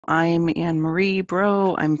I'm Anne Marie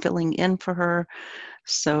Bro. I'm filling in for her.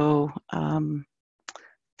 So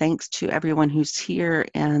thanks to everyone who's here.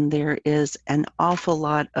 And there is an awful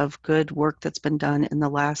lot of good work that's been done in the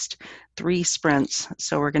last 3 sprints.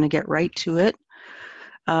 So we're going to get right to it.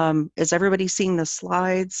 Is everybody seeing the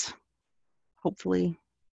slides? Hopefully.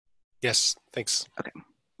 Yes, thanks. Okay.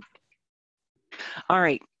 All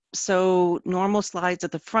right. So normal slides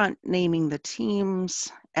at the front, naming the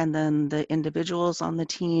teams and then the individuals on the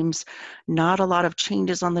teams. Not a lot of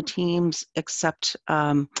changes on the teams, except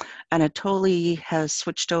Anatoly has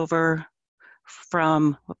switched over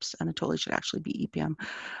from, whoops, Anatoly should actually be EPM,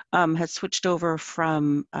 has switched over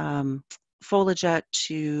from FOLIO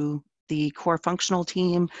to the core functional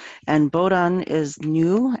team, and Bodan is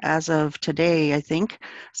new as of today, I think.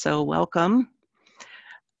 So welcome.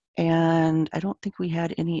 And I don't think we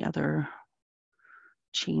had any other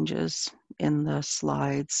changes in the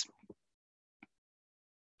slides.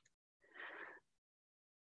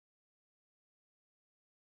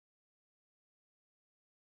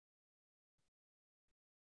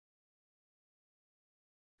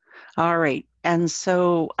 All right, and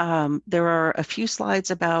so there are a few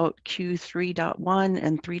slides about Q3.1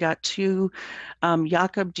 and 3.2.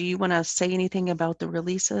 Jakob, do you want to say anything about the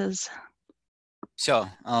releases?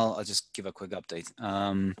 Sure, I'll just give a quick update.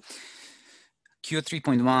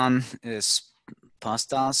 Q3.1 is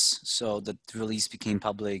past us, so the release became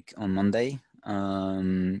public on Monday.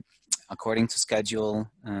 According to schedule,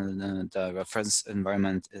 the reference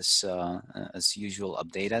environment is, as usual,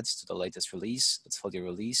 updated to the latest release. That's for the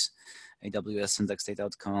release,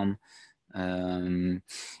 aws-indexdata.com.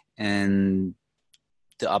 And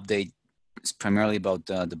the update is primarily about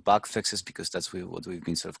the bug fixes, because that's what we've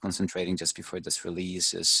been sort of concentrating just before this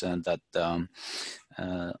release, is that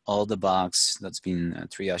all the bugs that's been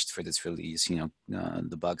triaged for this release,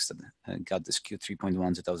 the bugs that got this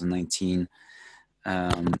Q3.1 2019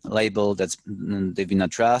 label, they've been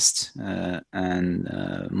addressed, and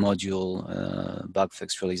module bug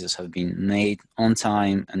fix releases have been made on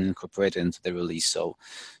time and incorporated into the release. So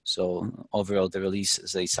overall, the release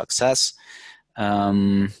is a success.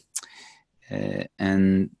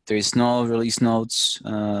 And there is no release notes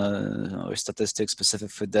or statistics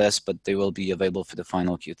specific for this, but they will be available for the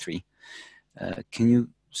final Q3. Can you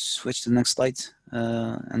switch to the next slide,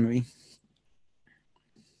 Anne-Marie?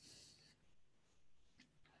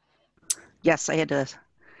 Yes, I had to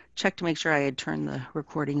check to make sure I had turned the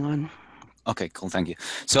recording on. Okay, cool. Thank you.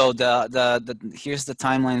 So here's the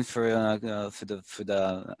timeline for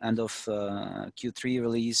the end of Q3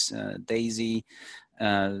 release. DAISY,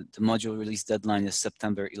 the module release deadline is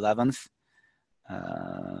September 11th.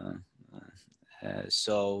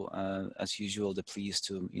 As usual,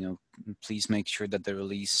 please make sure that the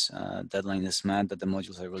release deadline is met, that the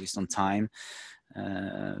modules are released on time,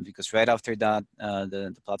 because right after that,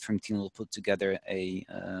 the platform team will put together a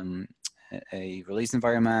release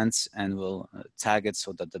environment and will tag it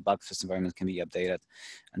so that the bugfest environment can be updated.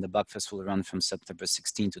 And the bugfest will run from September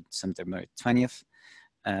 16th to September 20th.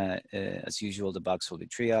 As usual, the bugs will be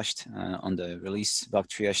triaged on the release bug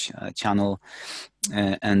triage channel.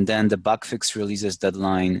 And then the bug fix releases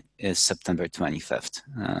deadline is September 25th.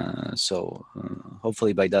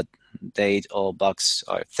 Hopefully by that date, all bugs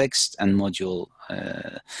are fixed and module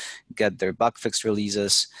get their bug fix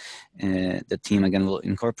releases. The team again will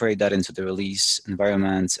incorporate that into the release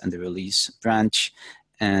environment and the release branch,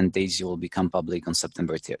 and DAISY will become public on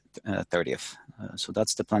September 30th. So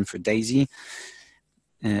that's the plan for DAISY.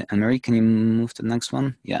 Anne-Marie, can you move to the next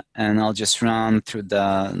one? Yeah, and I'll just run through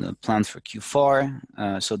the plan for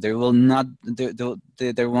Q4. So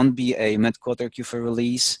there won't be a mid-quarter Q4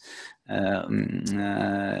 release. We're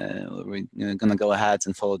gonna go ahead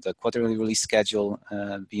and follow the quarterly release schedule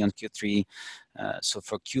beyond Q3. So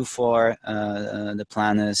for Q4, the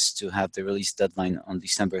plan is to have the release deadline on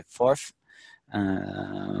December 4th.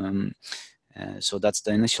 So that's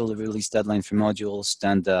the initial release deadline for modules.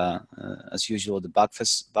 Then, as usual, the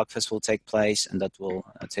bugfest will take place, and that will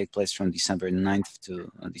take place from December 9th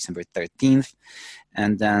to December 13th.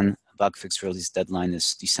 And then bug fix release deadline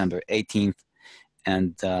is December 18th,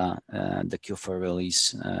 and the Q4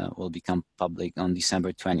 release will become public on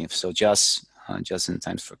December 20th. So just in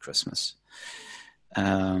time for Christmas.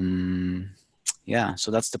 Yeah, so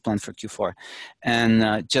that's the plan for Q4. And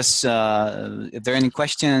if there are any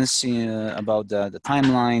questions about the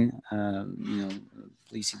timeline,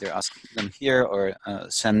 please either ask them here or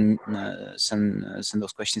send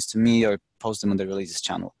those questions to me or post them on the releases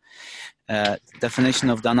channel. Definition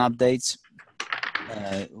of done updates.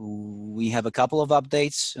 we have a couple of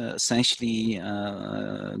updates, essentially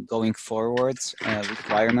going forward,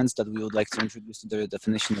 requirements that we would like to introduce to the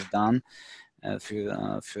definition of done.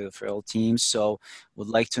 For all teams. So would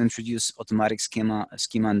like to introduce automatic schema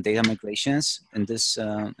and data migrations in this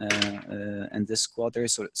quarter,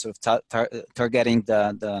 sort of targeting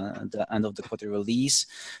the end of the quarter release.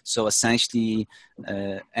 So essentially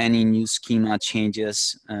any new schema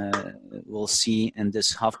changes we'll see in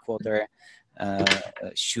this half quarter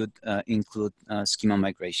should include schema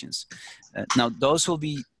migrations. Now those will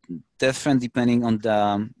be different depending on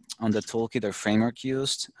the toolkit or framework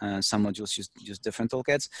used. Some modules use different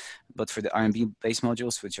toolkits, but for the RMB based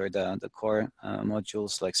modules, which are the core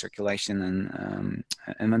modules like circulation and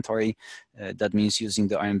inventory, that means using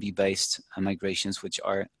the RMB based migrations, which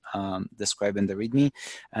are described in the README.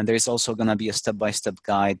 And there's also going to be a step-by-step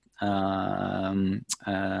guide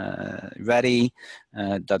ready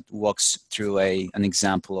that walks through an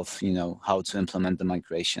example of how to implement the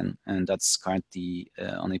migration, and that's currently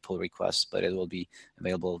on a pull request, but it will be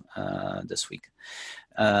available this week.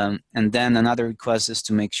 And then another request is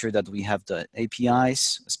to make sure that we have the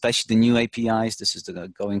APIs, especially the new APIs. This is the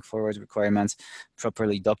going forward requirements,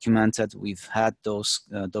 properly documented. We've had those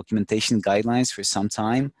documentation guidelines for some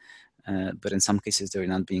time, but in some cases they're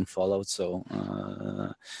not being followed. So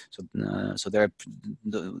they're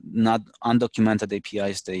not undocumented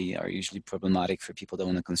APIs. They are usually problematic for people that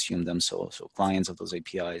want to consume them. So clients of those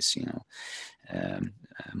APIs,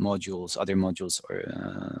 modules, other modules,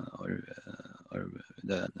 or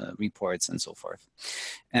the reports and so forth.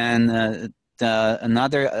 And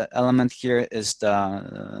another element here is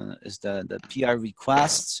the PR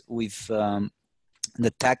requests. We've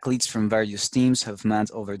the tech leads from various teams have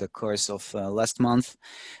met over the course of last month,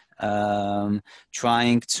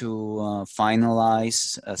 trying to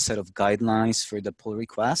finalize a set of guidelines for the pull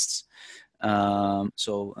requests.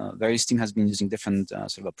 Various teams has been using different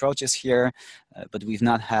sort of approaches here, but we've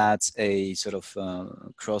not had a sort of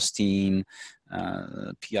cross-team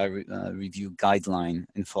PR review guideline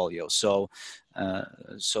in FOLIO. So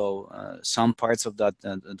some parts of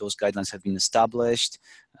those guidelines have been established.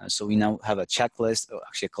 So we now have a checklist, or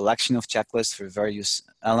actually a collection of checklists for various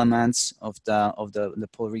elements of the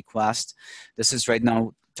pull request. This is right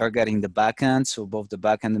now targeting the backend, so both the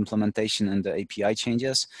backend implementation and the API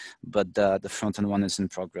changes, but the front-end one is in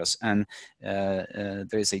progress. And there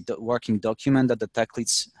is a working document that the tech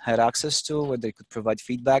leads had access to where they could provide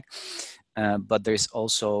feedback. But there's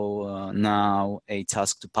also now a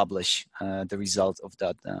task to publish the result of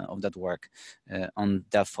that work on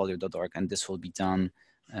devfolio.org, and this will be done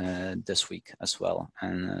this week as well.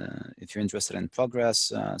 And if you're interested in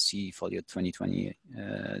progress, see FOLIO 2020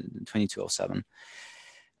 2207.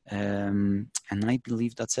 And I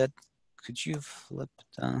believe that's it. Could you flip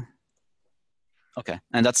the... Okay,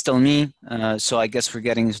 and that's still me. So I guess we're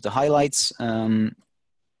getting into the highlights.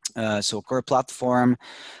 So core platform,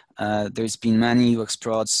 there's been many UX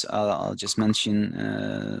prods. I'll just mention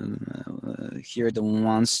here the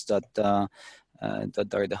ones that are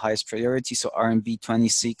the highest priority. So RMB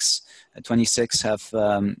 26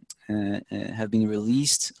 have been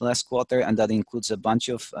released last quarter, and that includes a bunch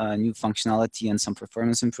of new functionality and some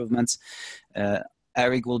performance improvements.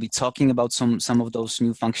 Eric will be talking about some of those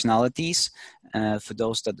new functionalities for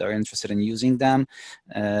those that are interested in using them.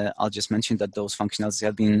 I'll just mention that those functionalities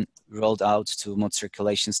have been rolled out to mod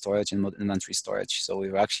circulation storage and mod inventory storage. So we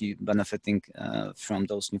were actually benefiting from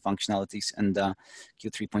those new functionalities in the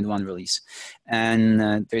Q3.1 release.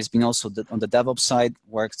 And there's been also on the DevOps side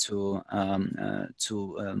work to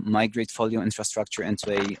migrate FOLIO infrastructure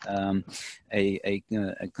into a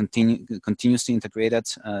continuously integrated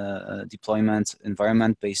deployment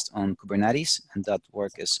environment based on Kubernetes, and that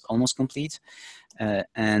work is almost complete.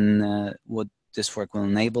 What this work will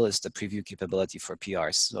enable is the preview capability for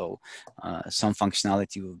PRs. So some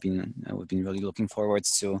functionality we've been really looking forward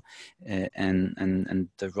to, and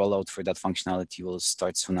the rollout for that functionality will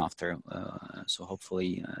start soon after. So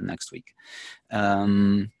hopefully next week.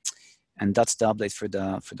 And that's the update for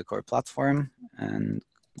the core platform. And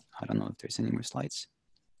I don't know if there's any more slides.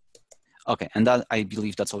 Okay, and that I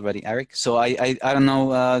believe that's already Eric. So I don't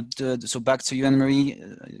know. So back to you, Anne-Marie.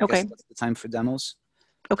 Okay. That's the time for demos.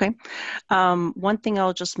 Okay. One thing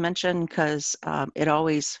I'll just mention, because it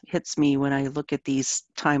always hits me when I look at these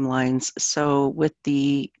timelines. So with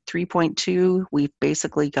the 3.2, we've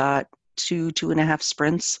basically got 2.5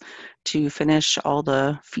 sprints to finish all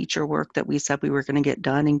the feature work that we said we were going to get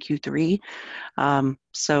done in Q3.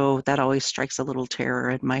 So that always strikes a little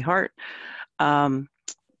terror in my heart.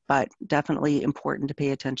 But definitely important to pay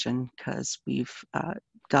attention, because we've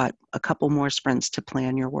got a couple more sprints to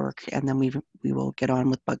plan your work, and then we will get on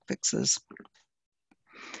with bug fixes.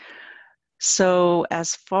 So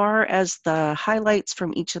as far as the highlights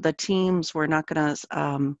from each of the teams, we're not going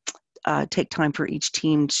to take time for each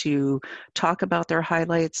team to talk about their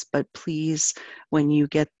highlights, but please, when you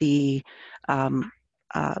get the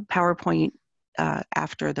PowerPoint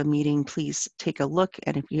after the meeting, please take a look.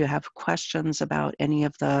 And if you have questions about any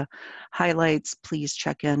of the highlights, please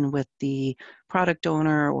check in with the product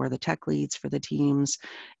owner or the tech leads for the teams,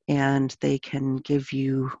 and they can give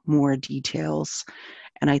you more details.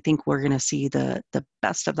 And I think we're going to see the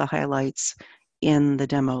best of the highlights in the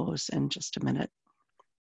demos in just a minute.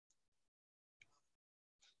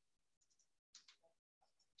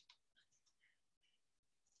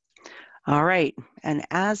 All right, and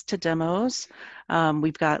as to demos,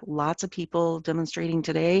 we've got lots of people demonstrating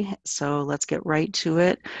today, so let's get right to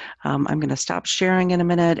it. I'm going to stop sharing in a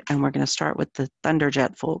minute, and we're going to start with the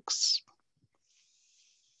Thunderjet folks.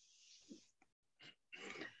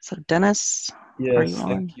 So Dennis, are you on?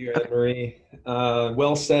 Thank you, Anne-Marie.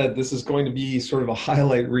 Well said. This is going to be sort of a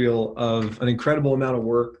highlight reel of an incredible amount of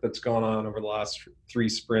work that's gone on over the last 3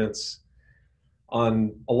 sprints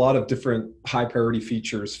on a lot of different high priority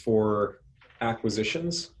features for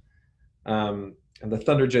acquisitions. And the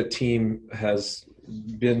Thunderjet team has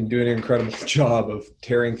been doing an incredible job of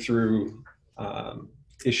tearing through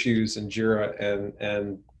issues in Jira,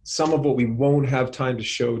 and some of what we won't have time to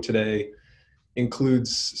show today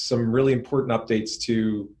includes some really important updates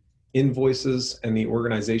to invoices and the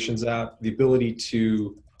organizations app, the ability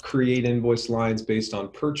to create invoice lines based on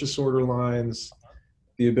purchase order lines,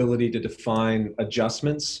 the ability to define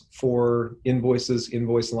adjustments for invoices,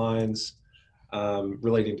 invoice lines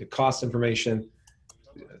relating to cost information,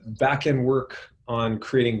 back-end work on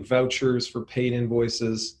creating vouchers for paid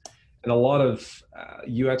invoices, and a lot of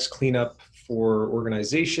UX cleanup for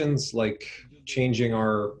organizations, like changing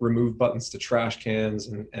our remove buttons to trash cans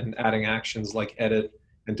and adding actions like edit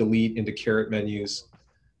and delete into caret menus,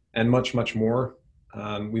 and much, much more.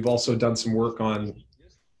 We've also done some work on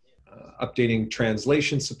updating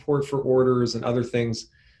translation support for orders and other things.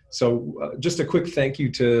 So just a quick thank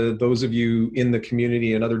you to those of you in the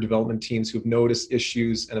community and other development teams who've noticed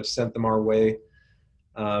issues and have sent them our way.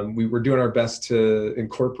 We were doing our best to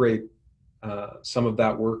incorporate some of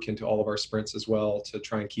that work into all of our sprints as well to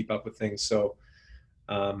try and keep up with things. So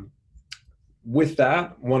with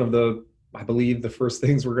that, I believe the first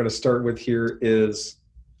things we're going to start with here is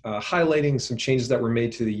highlighting some changes that were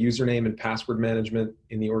made to the username and password management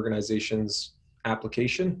in the organization's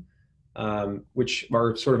application, which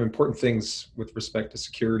are sort of important things with respect to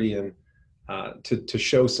security. And to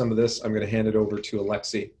show some of this, I'm going to hand it over to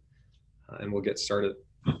Alexei, and we'll get started.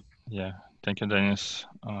 Yeah, thank you, Dennis.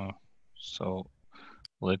 So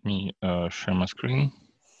let me share my screen.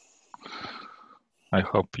 I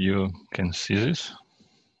hope you can see this.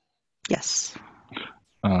 Yes.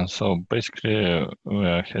 So basically, we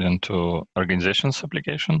are heading to organizations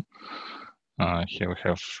application. Here we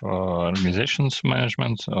have organizations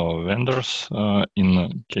management or vendors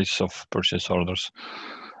in case of purchase orders.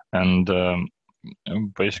 And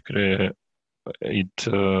basically, it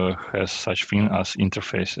has such thing as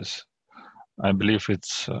interfaces. I believe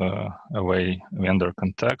it's a way vendor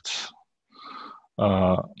contacts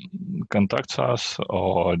us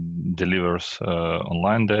or delivers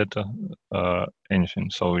online data,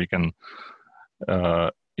 anything. So we can,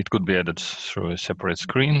 it could be added through a separate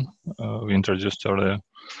screen we introduced earlier,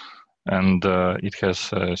 and it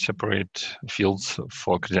has separate fields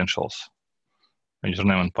for credentials,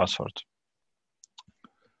 username and password.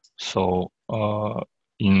 So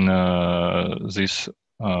in this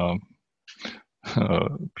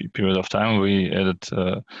period of time, we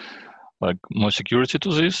added like more security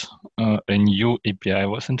to this. A new API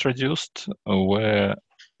was introduced where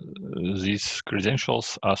these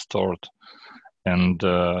credentials are stored, and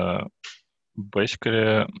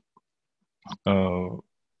basically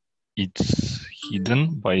it's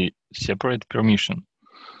hidden by separate permission.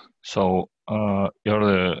 So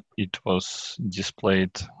earlier it was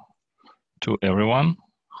displayed to everyone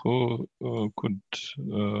who could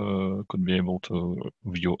be able to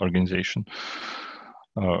view organization.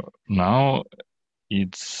 Now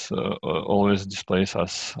it's always displays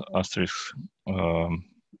as asterisk,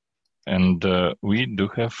 and we do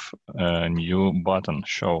have a new button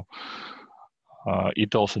show.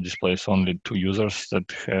 It also displays only to users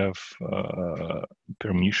that have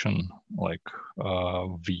permission, like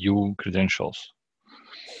view credentials.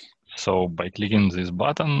 So by clicking this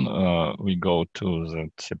button, we go to the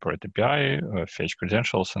separate API, fetch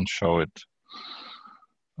credentials, and show it.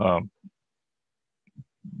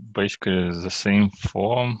 basically the same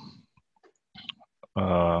for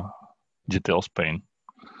details pane.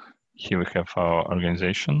 Here we have our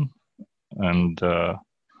organization, and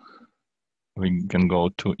we can go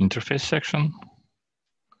to interface section.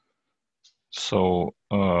 So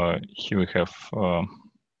here we have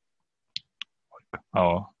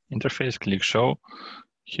our interface, click show.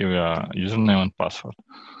 Here we are username and password.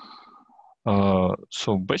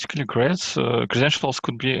 So basically credentials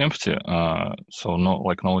could be empty. So no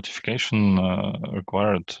notification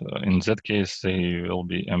required. In that case, they will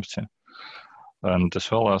be empty. And as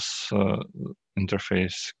well as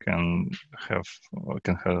interface can have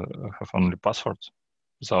only password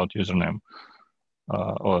without username.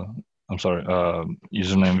 Or I'm sorry,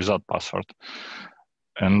 username without password,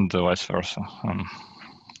 and vice versa.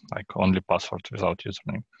 Like only password without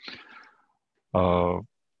username.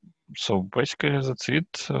 So basically that's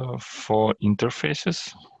it for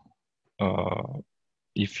interfaces.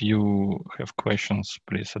 If you have questions,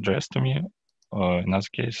 please address to me. In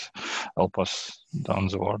that case, I'll pass down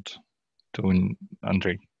the word to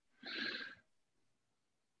Andrei.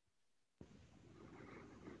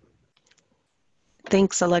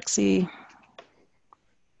 Thanks, Alexei.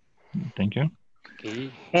 Thank you.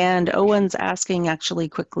 Okay. And Owen's asking actually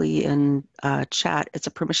quickly in chat, it's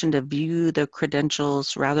a permission to view the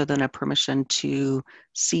credentials rather than a permission to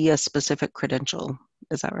see a specific credential.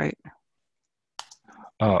 Is that right?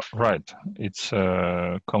 Right. It's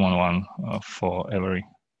a common one for every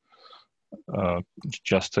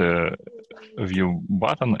just a view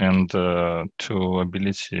button and to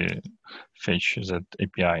ability fetch that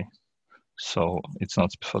API. So it's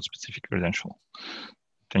not for specific credential.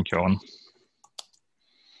 Thank you, Owen.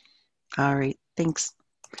 All right, thanks,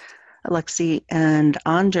 Alexei. And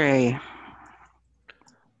Andre.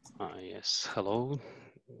 Yes, hello.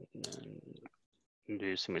 Do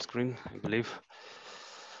you see my screen, I believe?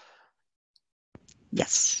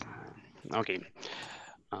 Yes. Okay.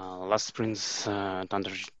 Last sprint's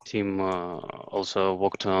Thunder team also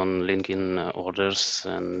worked on linking orders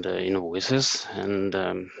and invoices, and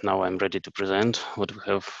now I'm ready to present what we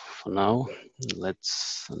have for now.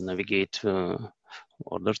 Let's navigate to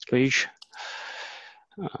orders page.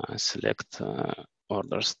 Select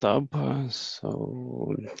orders tab.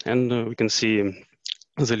 And we can see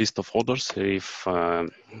the list of orders. If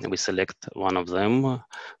we select one of them,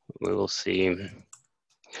 we will see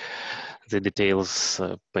the details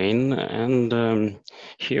pane, and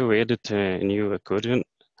here we added a new accordion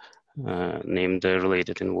named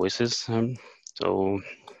related invoices. So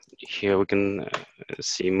here we can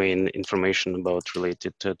see main information about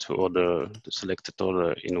related to order, the selected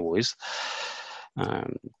order invoice,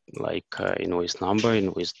 like invoice number,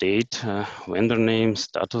 invoice date, vendor name,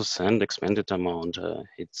 status, and expended amount.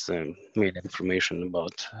 It's main information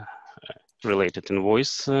about related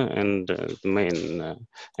invoice, and the main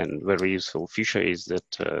and very useful feature is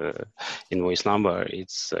that invoice number,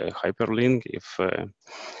 it's a hyperlink. If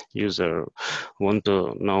user want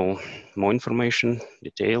to know more information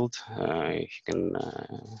detailed, he can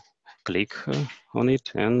click on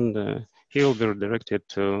it, and he will be redirected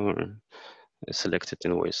to a selected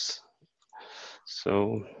invoice.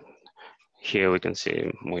 So here we can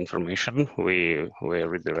see more information. We were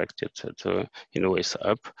redirected to invoice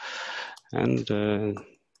app, and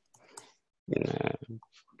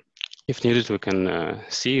if needed, we can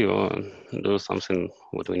see or do something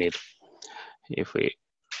what we need. If we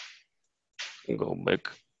go back,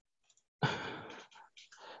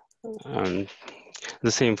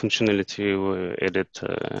 the same functionality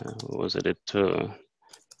was added to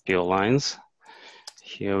PO lines.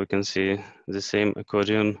 Here we can see the same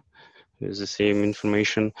accordion with the same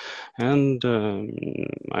information, and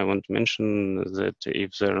I want to mention that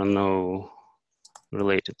if there are no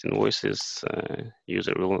related invoices,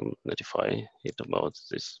 user will notify it about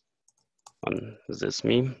this on this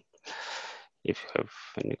meme. If you have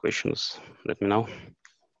any questions, let me know.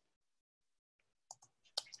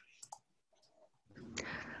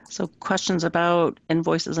 So questions about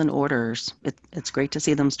invoices and orders. It's great to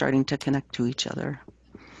see them starting to connect to each other.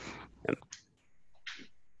 Yep.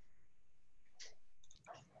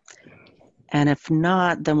 And if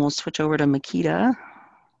not, then we'll switch over to Makita.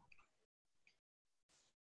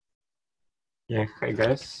 Yeah, hi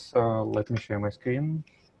guys. Let me share my screen.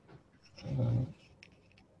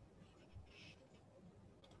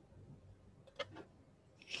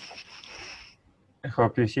 I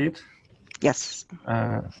hope you see it. Yes.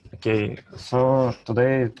 Okay, so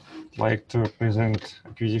today I'd like to present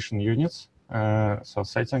acquisition units, so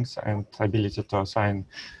settings and ability to assign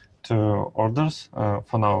to orders.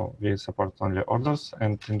 For now, we support only orders,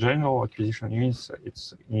 and in general, acquisition units,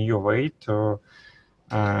 it's a new way to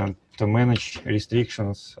to manage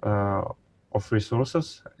restrictions of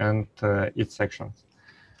resources and its sections.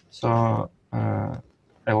 So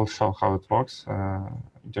I will show how it works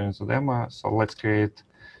during the demo. So let's create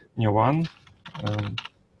new one.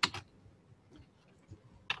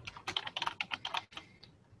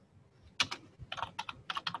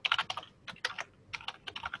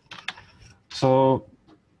 So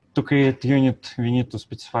to create unit, we need to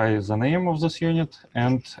specify the name of this unit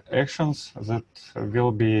and actions that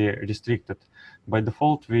will be restricted. By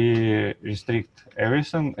default, we restrict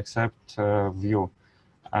everything except view.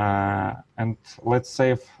 And let's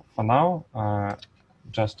save for now,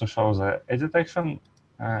 just to show the edit action.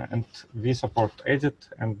 And we support edit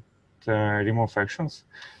and remove actions.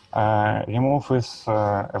 Remove is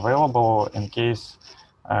available in case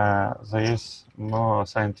there is no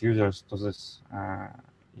assigned users to this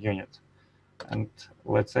unit. And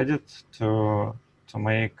let's edit to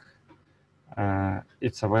make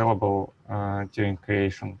it's available during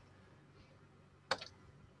creation.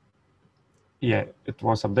 Yeah, it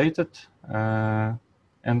was updated.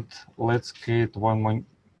 And let's create one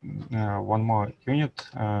more unit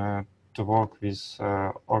to work with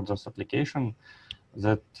orders application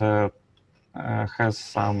that has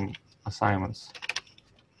some assignments.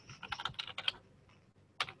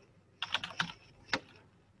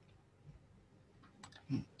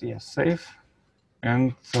 Yeah, save.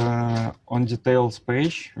 And on details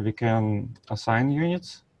page, we can assign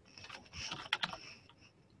units.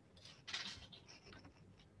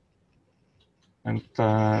 And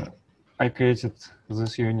I created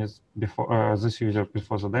this unit before this user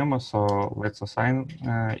before the demo, so let's assign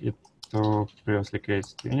it to previously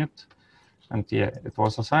created unit. And yeah, it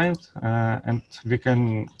was assigned, and we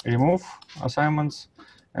can remove assignments.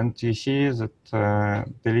 And you see that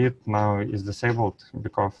delete now is disabled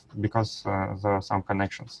because there are some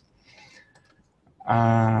connections.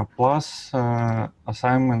 Plus,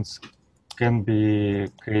 assignments can be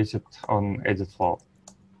created on edit flow.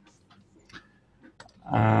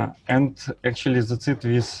 And actually, that's it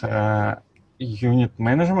with unit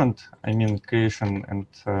management, I mean creation and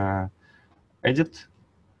edit.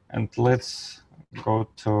 And let's go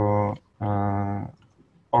to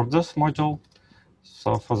orders module.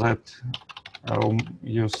 So for that, I'll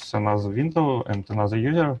use another window and another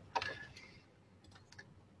user.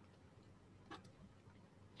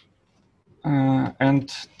 And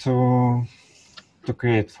to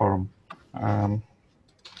create form.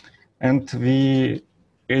 And we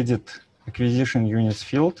edit acquisition units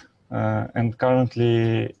field, and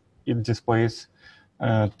currently it displays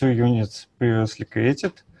 2 units previously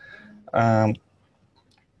created.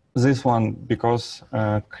 This one because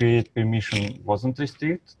create permission wasn't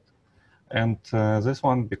restricted, and this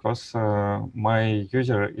one because my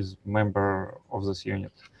user is member of this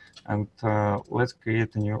unit. And let's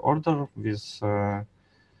create a new order with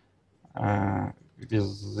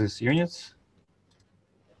these units.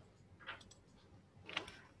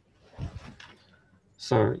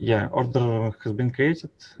 So yeah, order has been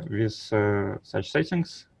created with such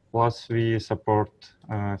settings. Plus we support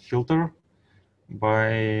filter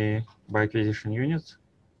by acquisition unit.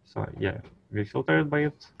 So yeah, we filter it by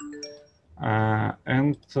it.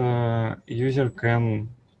 And user can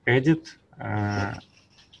edit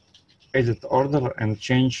order and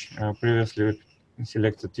change previously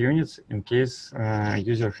selected units in case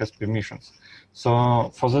user has permissions.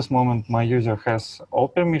 So for this moment, my user has all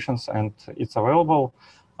permissions and it's available.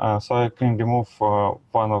 So I can remove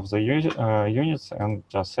one of the units and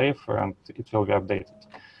just save, and it will be updated.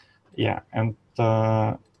 Yeah, and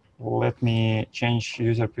let me change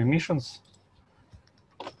user permissions.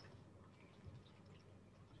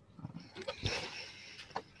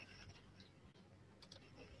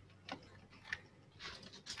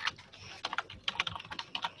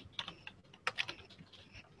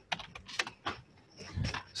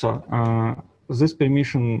 So this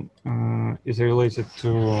permission is related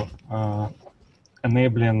to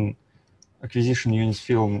enabling acquisition units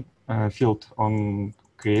field on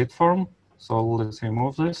create form. So let's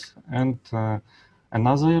remove this. And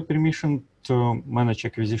another permission to manage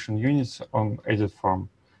acquisition units on edit form,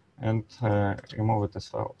 and remove it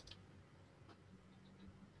as well.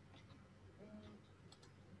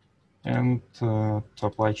 And to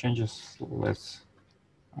apply changes, let's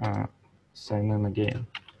sign in again.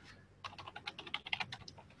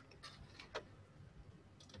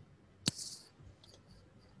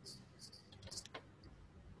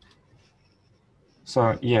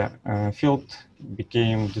 So yeah, field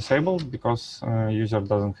became disabled because user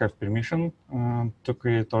doesn't have permission to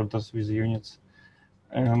create orders with units.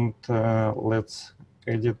 And let's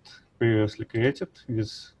edit previously created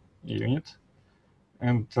with unit.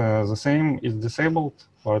 and the same is disabled,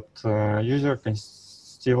 but user can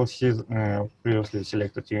still see previously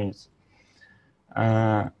selected units.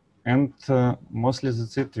 And mostly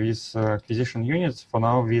that's it with acquisition units. For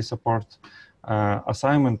now, we support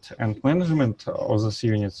assignment and management of these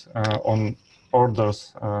units on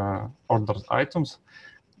orders items,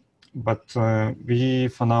 but we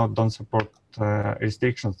for now don't support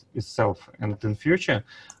restrictions itself. And in future,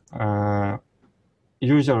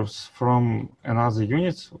 users from another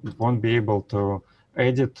units won't be able to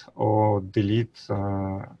edit or delete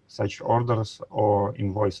such orders or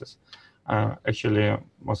invoices. Actually,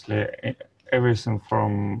 mostly everything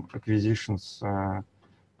from acquisitions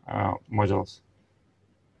modules.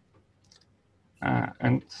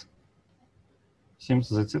 And seems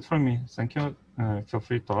that's it from me. Thank you. Feel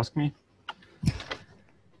free to ask me.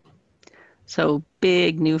 So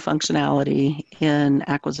big new functionality in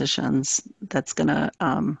acquisitions that's going to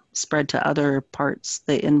spread to other parts,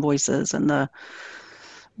 the invoices and the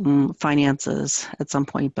finances at some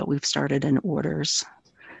point, but we've started in orders.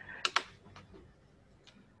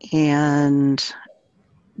 And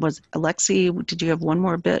was Alexei, did you have one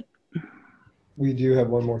more bit? We do have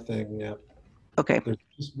one more thing, yeah. Okay. There's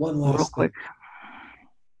just one Real last quick. thing.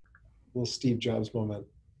 Little Steve Jobs moment.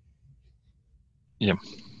 Yeah,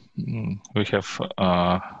 we have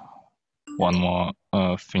one more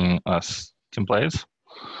thing as templates.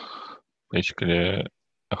 Basically,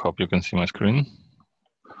 I hope you can see my screen.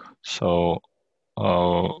 So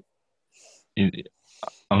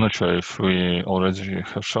I'm not sure if we already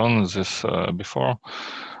have shown this before.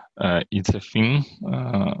 It's a theme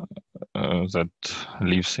that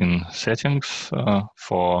lives in settings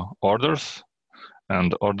for orders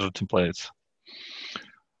and order templates.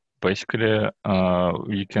 Basically,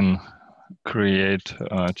 we can create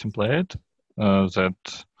a template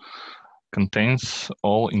that contains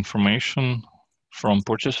all information from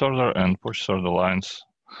purchase order and purchase order lines.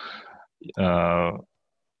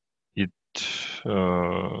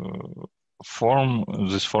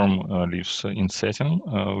 This form lives in setting.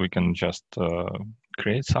 We can just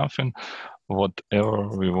create something, whatever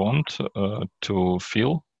we want to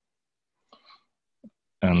fill,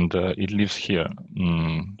 and it lives here.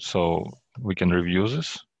 So we can review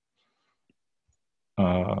this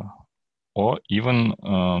or even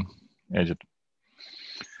edit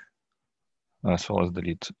as well as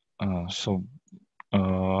delete. So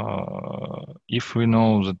if we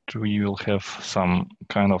know that we will have some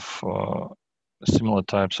kind of similar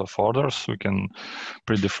types of orders, we can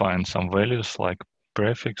predefine some values like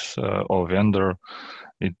prefix or vendor.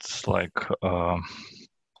 It's like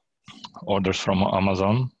orders from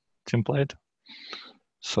Amazon template.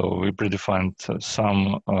 So we predefined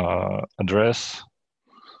some address.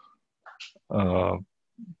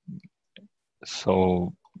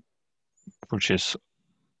 So purchase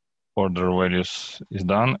order values is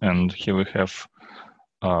done, and here we have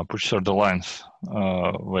purchase order lines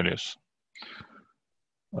values.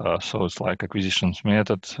 So it's like acquisitions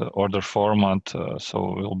method, order format.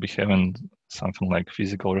 So we'll be having something like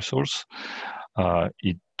physical resource.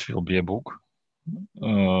 It will be a book.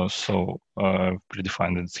 So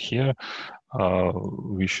predefined it here.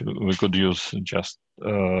 We could use just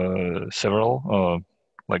several,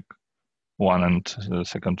 like one and the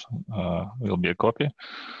second will be a copy.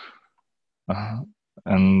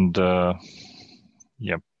 And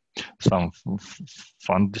yeah, some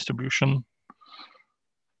fund distribution,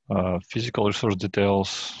 physical resource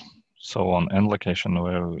details, so on, and location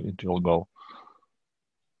where it will go.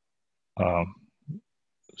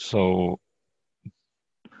 So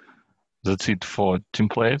that's it for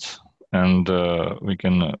templates, and we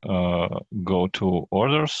can go to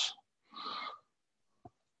orders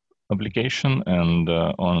application, and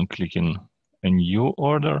on clicking a new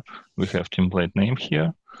order, we have template name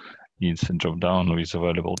here. It's a drop down with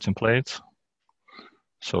available templates.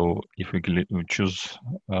 So if we choose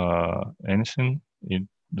anything, it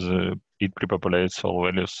pre-populates all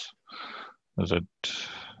values that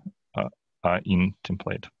are in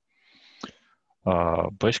template.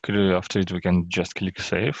 Basically, after it, we can just click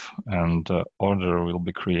save, and order will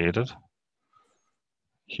be created.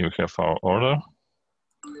 Here we have our order,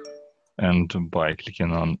 and by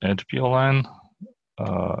clicking on add PO line,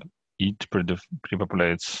 it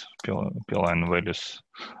pre-populates PO line values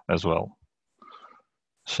as well.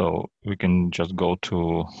 So we can just go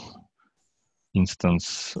to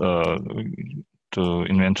instance, to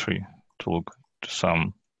inventory to look to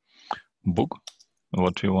some book,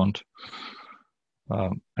 what we want.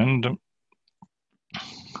 And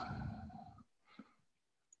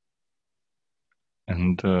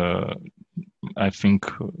I think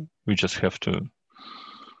we just have to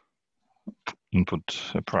input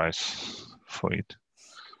a price for it.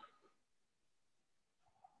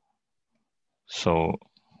 So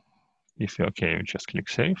if you're okay, we just click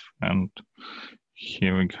save, and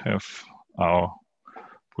here we have our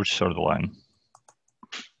purchase order line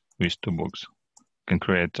with 2 books. We can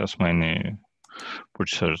create as many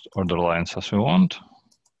purchase order lines as we want.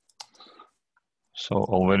 So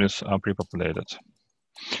all values are pre-populated.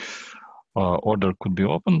 Order could be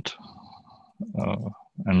opened,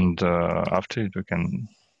 and after it we can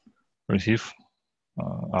receive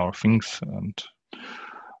our things and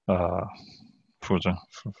further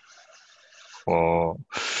for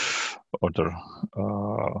order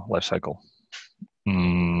lifecycle.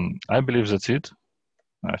 I believe that's it.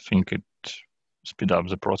 I think it speed up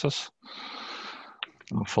the process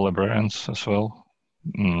for librarians as well.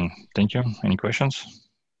 Thank you. Any questions?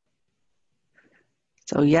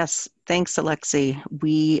 So yes, thanks, Alexei.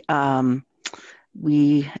 We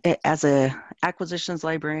as a acquisitions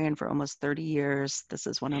librarian for almost 30 years, this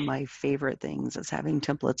is one of my favorite things, is having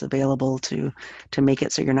templates available to make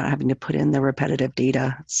it so you're not having to put in the repetitive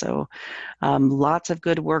data. So lots of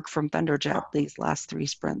good work from ThunderJet these last 3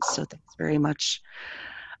 sprints. So thanks very much.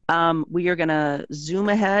 We are going to zoom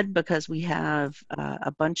ahead because we have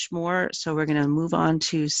a bunch more. So we're going to move on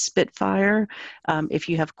to Spitfire. If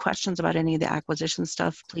you have questions about any of the acquisition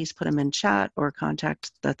stuff, please put them in chat or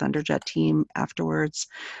contact the ThunderJet team afterwards.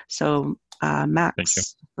 So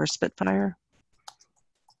Max for Spitfire.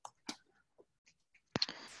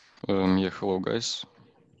 Yeah, hello guys.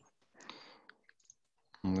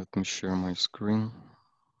 Let me share my screen.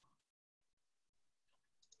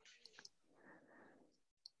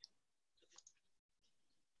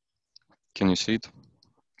 Can you see it?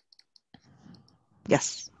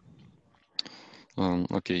 Yes.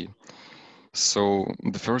 Okay. So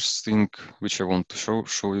the first thing which I want to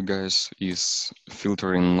show you guys is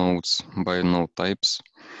filtering nodes by node types.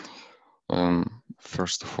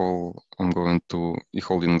 First of all, I'm going to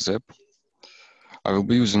eHoldings app. I will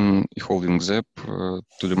be using eHoldings app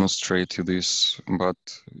to demonstrate you this, but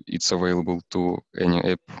it's available to any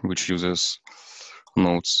app which uses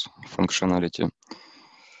nodes functionality.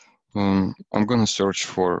 I'm gonna search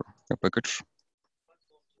for a package.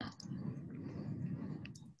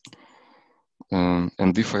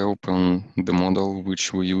 And if I open the model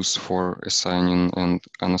which we use for assigning and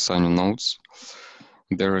unassigning nodes,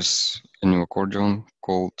 there is a new accordion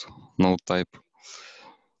called node type,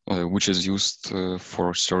 which is used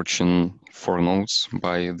for searching for nodes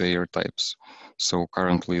by their types. So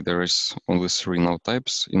currently there is only 3 node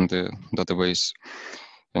types in the database.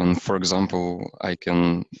 And for example, I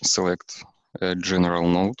can select a general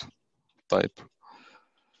node type.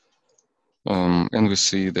 And we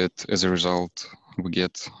see that as a result, we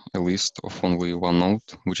get a list of only 1 node,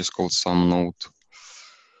 which is called some node.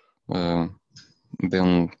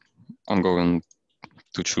 Then I'm going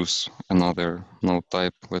to choose another node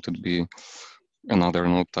type. Let it be another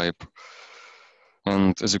node type.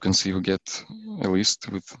 And as you can see, we get a list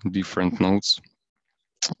with different nodes.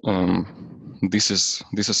 This is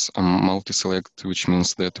a multi-select, which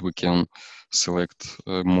means that we can select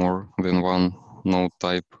more than 1 node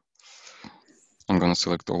type. I'm going to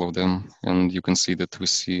select all of them, and you can see that we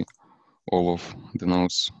see all of the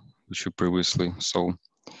nodes which we previously saw.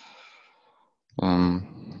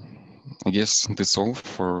 I guess that's all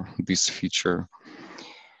for this feature.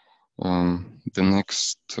 The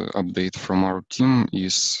next update from our team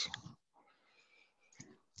is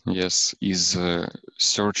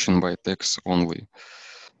searching by text only.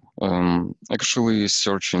 Actually,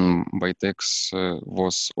 searching by text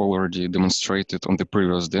was already demonstrated on the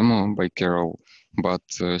previous demo by Carol, but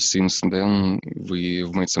since then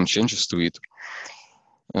we've made some changes to it.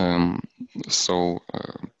 So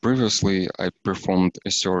previously I performed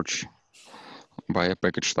a search by a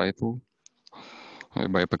package title,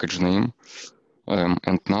 by a package name,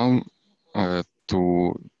 and now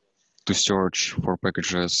to search for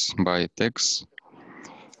packages by text,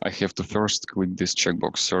 I have to first click this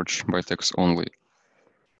checkbox, search by text only.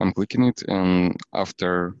 I'm clicking it, and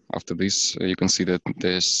after this, you can see that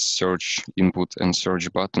the search input and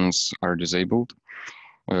search buttons are disabled.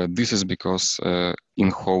 This is because in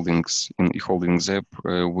eHoldings app,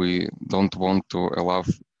 we don't want to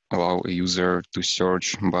allow a user to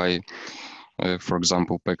search by, for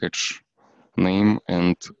example, package name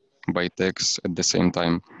and by text at the same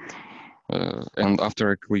time. And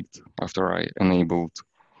after I enabled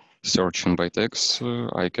searching by text,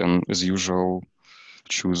 I can, as usual,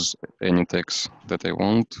 choose any text that I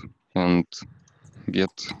want and get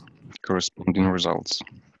corresponding results.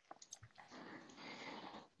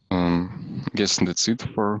 Guess that's it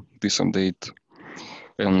for this update.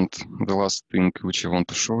 And the last thing which I want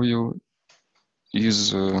to show you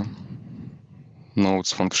is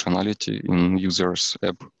notes functionality in users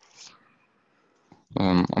app.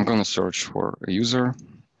 I'm gonna search for a user.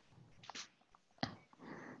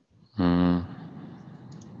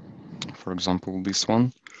 For example, this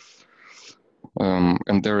one.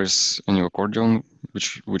 And there is a new accordion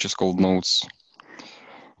which is called notes.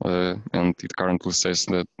 And it currently says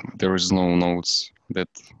that there is no notes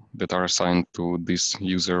that are assigned to this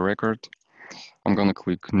user record. I'm gonna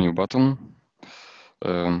click new button.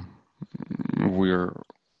 We're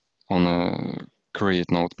on a create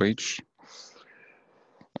node page.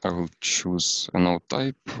 I will choose a node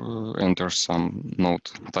type, enter some node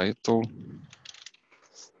title,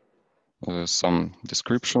 some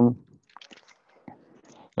description.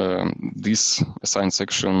 This assign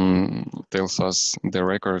section tells us the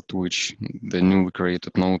record which the newly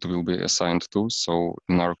created node will be assigned to. So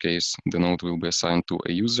in our case, the node will be assigned to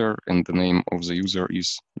a user and the name of the user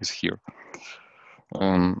is here.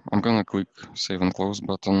 I'm gonna click save and close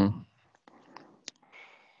button.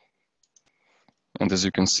 And as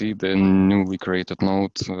you can see, the newly created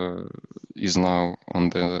node is now on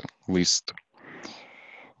the list.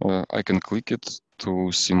 I can click it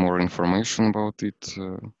to see more information about it.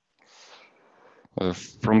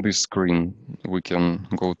 From this screen, we can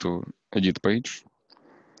go to edit page.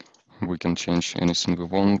 We can change anything we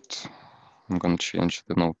want. I'm going to change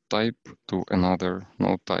the node type to another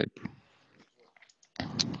node type.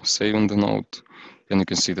 Saving the node, and you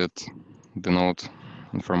can see that the node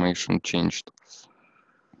information changed.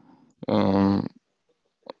 And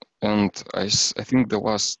I think the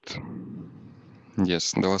last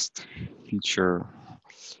feature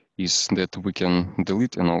is that we can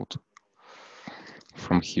delete a node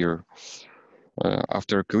from here.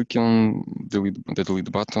 After clicking the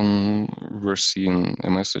delete button, we're seeing a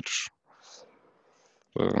message.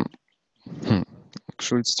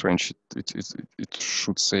 Actually, it's strange. It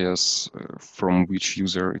should say us from which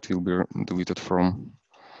user it will be deleted from,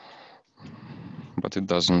 but it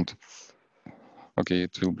doesn't. Okay,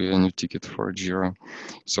 it will be a new ticket for Jira.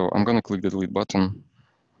 So I'm gonna click the delete button.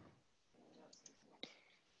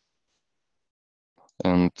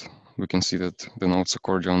 And we can see that the notes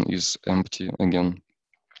accordion is empty again.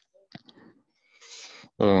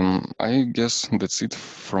 I guess that's it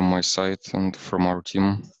from my side and from our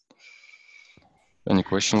team. Any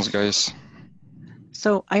questions, guys?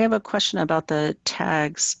 So I have a question about the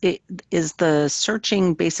tags. Is the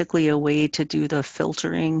searching basically a way to do the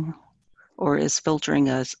filtering, or is filtering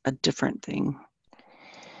a different thing?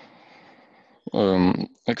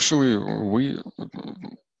 Actually, we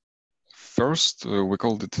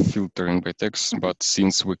called it filtering by text, but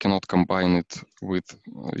since we cannot combine it with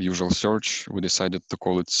usual search, we decided to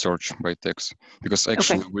call it search by text, because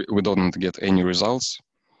actually we don't get any results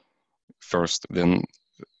first, then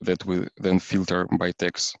we filter by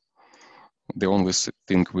text. The only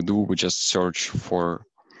thing we do, we just search for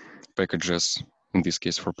packages, in this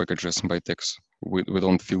case for packages by text. We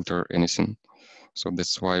don't filter anything. So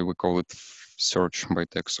that's why we call it search by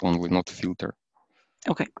text only, not filter.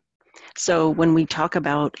 Okay. So when we talk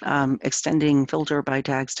about extending filter by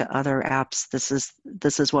tags to other apps,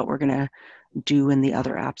 this is what we're going to do in the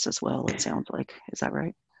other apps as well, it sounds like. Is that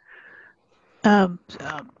right? Max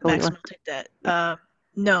will take that.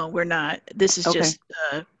 No, we're not. This is just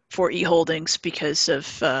for eHoldings because of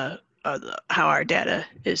how our data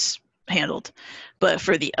is handled. But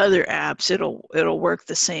for the other apps, it'll work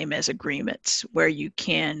the same as agreements, where you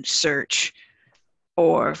can search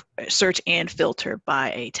or search and filter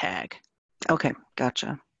by a tag. Okay,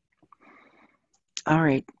 gotcha. All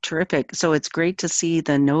right, terrific. So it's great to see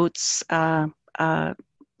the notes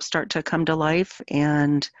start to come to life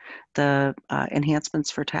and the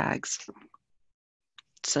enhancements for tags.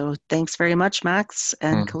 So thanks very much, Max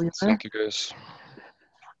and Kalila. Thank you, guys.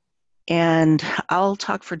 And I'll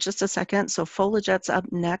talk for just a second. So FoliJet's up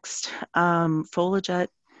next. FoliJet,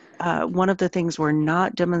 one of the things we're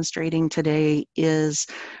not demonstrating today is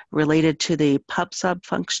related to the PubSub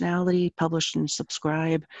functionality, publish and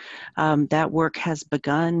subscribe. That work has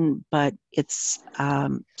begun, but it's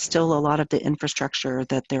still a lot of the infrastructure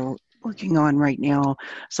that they're working on right now.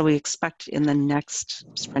 So we expect in the next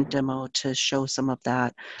sprint demo to show some of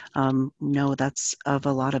that. No, that's of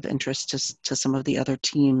a lot of interest to some of the other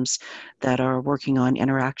teams that are working on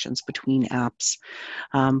interactions between apps.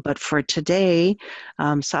 But for today,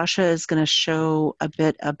 Sasha is going to show a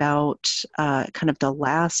bit about kind of the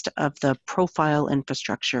last of the profile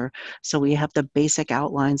infrastructure. So we have the basic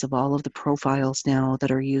outlines of all of the profiles now that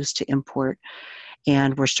are used to import.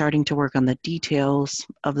 And we're starting to work on the details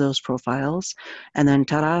of those profiles. And then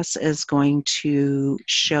Taras is going to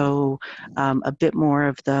show a bit more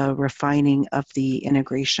of the refining of the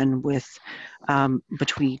integration with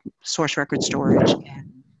between source record storage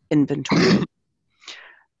and inventory.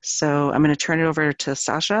 So I'm going to turn it over to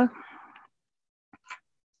Sasha.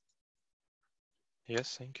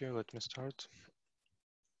 Yes, thank you. Let me start.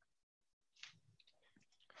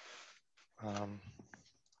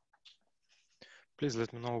 Please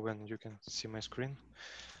let me know when you can see my screen.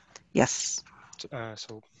 Yes.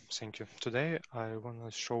 So thank you. Today I want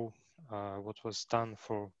to show what was done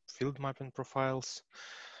for field mapping profiles.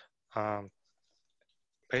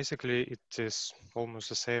 Basically, it is almost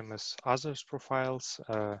the same as others profiles.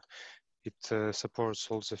 It supports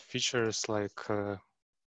all the features like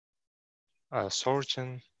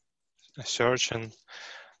sorting, searching,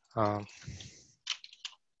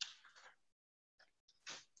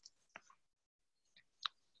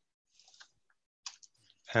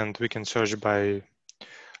 and we can search by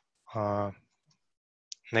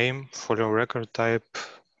name, folio record type,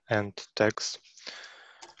 and text.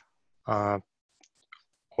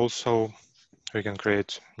 Also, we can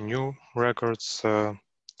create new records.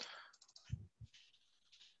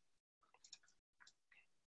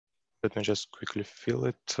 Let me just quickly fill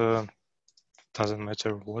it. Doesn't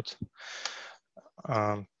matter what.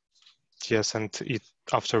 Yes, and it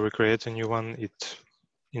after we create a new one, it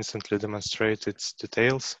instantly demonstrates its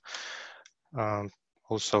details.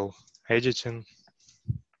 Also, editing.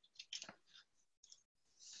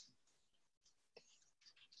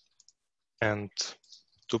 And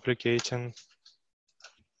duplicating.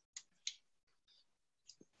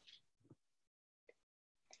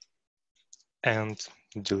 And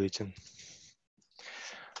deleting.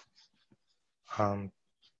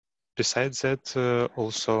 Besides that,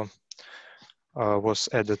 also was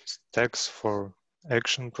added tags for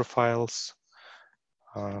action profiles.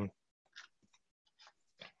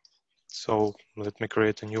 So let me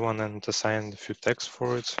create a new one and assign a few tags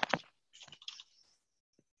for it.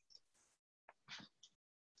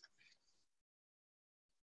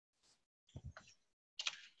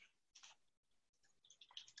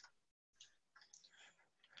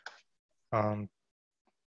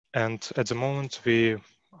 And at the moment we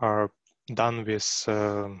are done with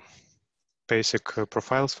basic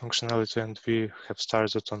profiles functionality, and we have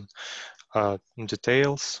started on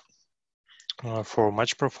details for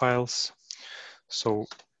match profiles. So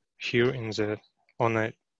here on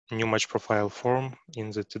a new match profile form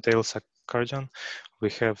in the details accordion, we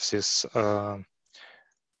have this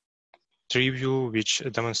tree view which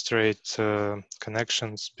demonstrates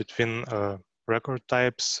connections between record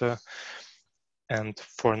types. And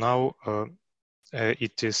for now,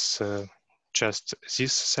 it is just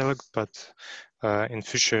this select, but in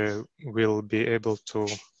future we'll be able to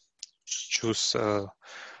choose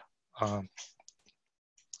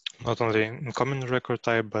not only in common record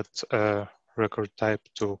type, but record type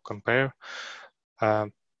to compare.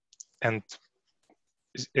 And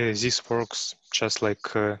this works just like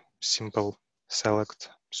simple select.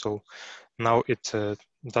 So now it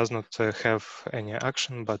does not have any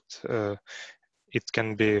action, but it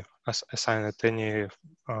can be assigned any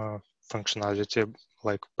functionality,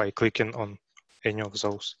 like by clicking on any of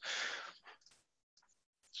those.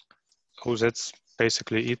 So that's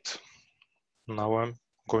basically it. Now I'm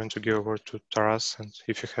going to give over to Taras, and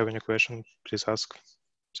if you have any question, please ask.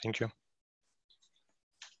 Thank you.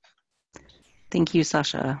 Thank you,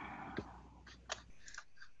 Sasha.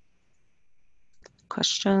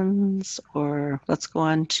 Questions, or let's go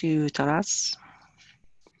on to Taras.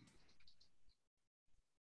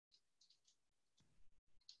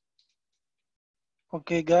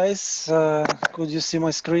 Okay, guys, could you see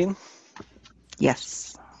my screen?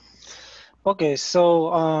 Yes. Okay, so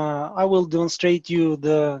I will demonstrate you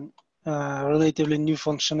the relatively new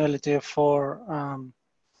functionality for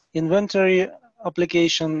inventory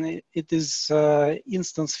application. It is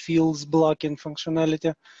instance fields blocking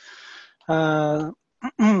functionality.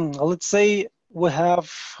 Let's say we have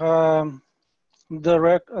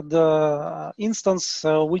the instance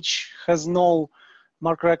which has no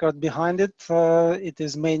mark record behind it. It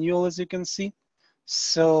is manual, as you can see.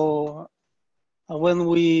 So when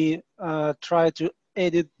we try to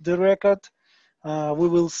edit the record, we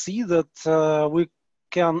will see that we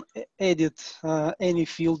can edit any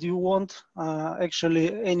field you want,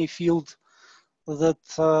 actually any field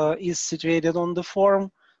that is situated on the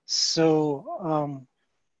form. So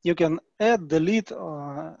you can add, delete,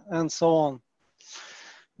 and so on.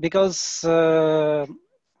 Because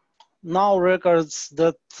now records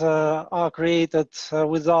that are created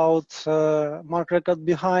without mark record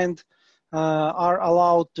behind are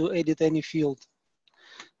allowed to edit any field.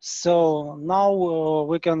 So now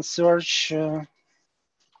we can search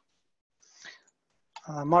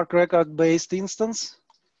mark record based instance.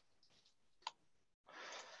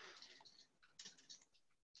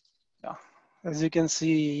 Yeah. As you can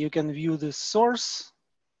see, you can view the source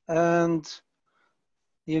and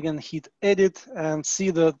you can hit edit and see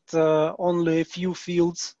that only a few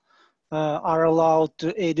fields are allowed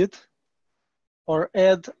to edit or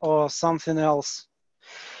add or something else.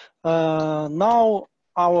 Now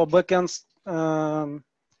our backend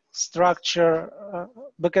structure,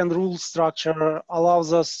 backend rule structure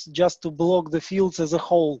allows us just to block the fields as a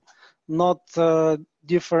whole, not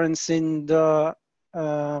differencing the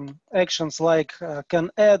actions like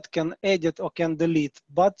can add, can edit, or can delete.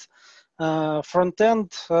 But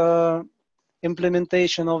front-end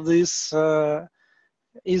implementation of this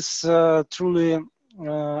is truly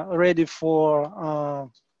ready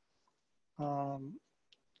for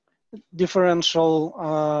differential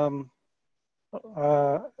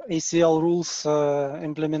ACL rules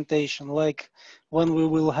implementation, like when we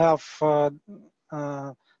will have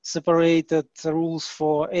separated rules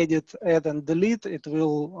for edit, add, and delete, it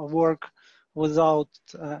will work without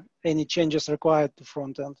any changes required to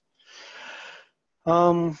front end.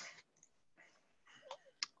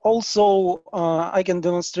 Also, I can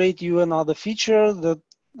demonstrate you another feature that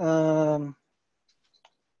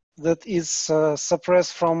that is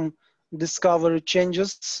suppressed from discovery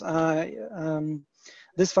changes.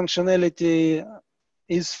 This functionality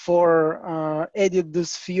is for edit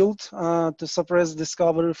this field to suppress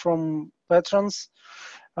discovery from patrons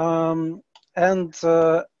and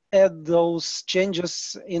add those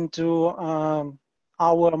changes into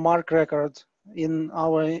our mark record in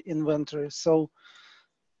our inventory. So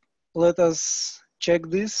let us check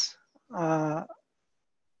this.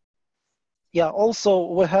 Yeah, also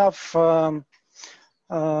we have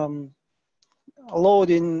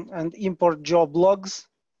loading and import job logs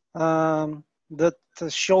that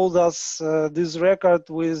showed us this record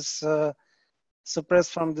with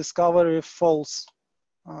suppressed from discovery false,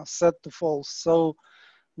 set to false. So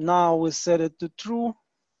now we set it to true.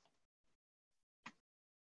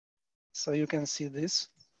 So you can see this.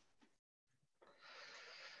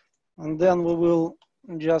 And then we will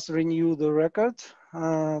just renew the record,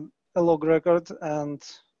 a log record, and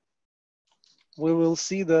we will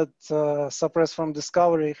see that suppressed from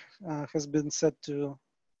discovery has been set to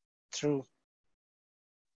true.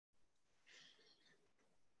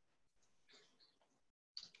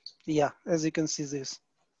 Yeah, as you can see this.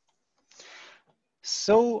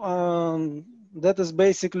 So that is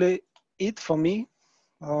basically it for me.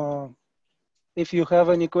 If you have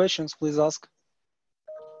any questions, please ask.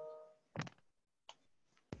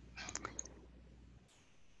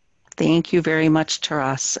 Thank you very much,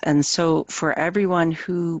 Taras. And so for everyone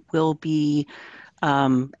who will be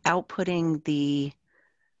outputting the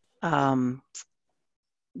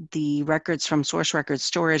records from source record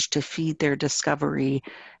storage to feed their discovery,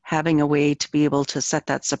 having a way to be able to set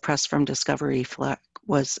that suppress from discovery flag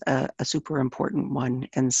was a super important one.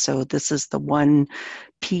 And so this is the one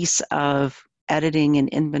piece of editing and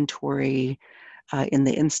inventory in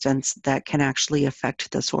the instance that can actually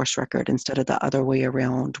affect the source record instead of the other way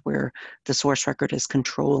around, where the source record is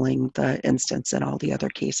controlling the instance in all the other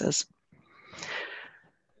cases.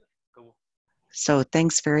 So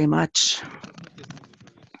thanks very much.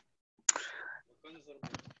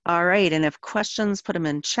 All right, and if questions, put them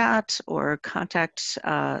in chat or contact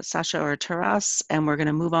Sasha or Taras, and we're going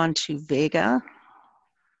to move on to Vega.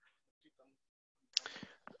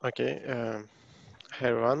 Okay, hi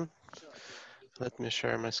everyone. Let me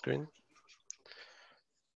share my screen.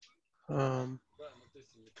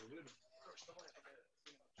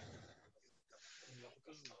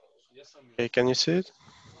 Okay, can you see it?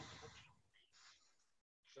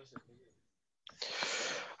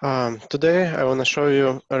 Today I want to show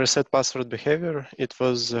you a reset password behavior. It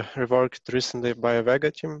was reworked recently by a Vega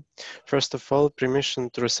team. First of all, permission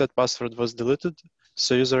to reset password was deleted,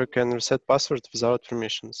 so user can reset password without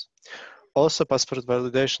permissions. Also, password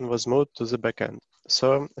validation was moved to the backend.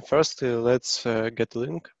 So firstly, let's get a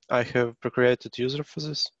link. I have pre-created user for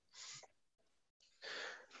this.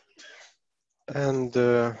 And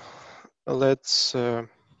let's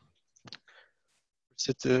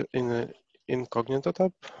sit in an incognito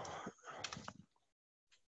tab.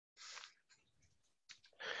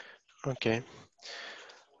 Okay.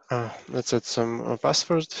 Let's add some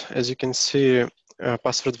password. As you can see,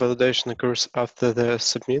 password validation occurs after the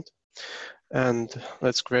submit. And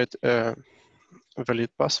let's create a valid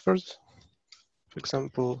password. For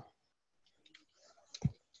example,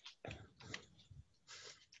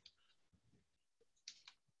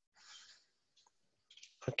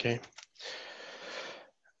 Okay.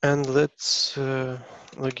 And let's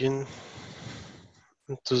log in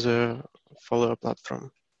into the FOLIO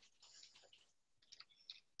platform.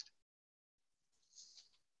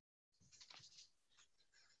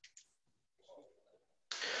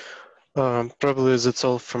 Probably that's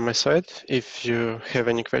all from my side. If you have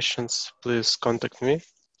any questions, please contact me.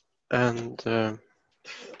 And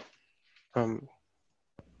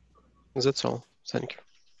that's all. Thank you.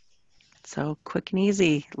 So quick and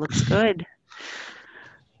easy. Looks good.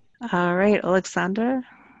 All right, Alexander.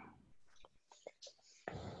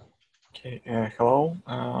 Okay, hello.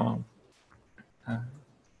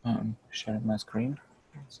 I'm sharing my screen.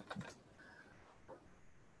 1 second.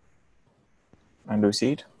 And do you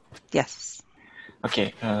see it? Yes.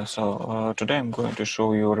 Okay, so today I'm going to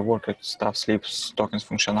show you reworked staff sleeps tokens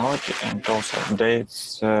functionality and also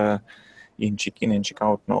updates in check-in and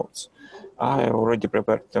check-out nodes. I already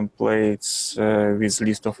prepared templates with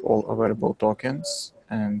list of all available tokens,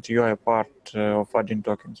 and UI part of adding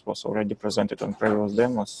tokens was already presented on previous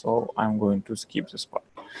demos, so I'm going to skip this part.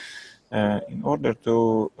 In order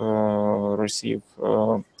to receive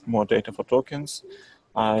more data for tokens,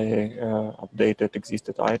 I updated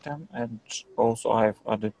existing item, and also I've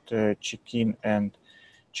added check-in and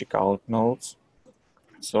check-out nodes.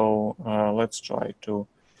 So let's try to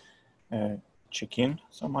check in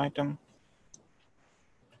some item.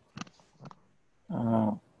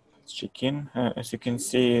 Let's check in. As you can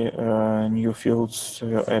see, new fields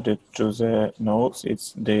added to the nodes.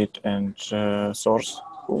 It's date and source.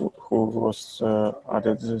 Who was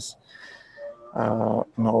added this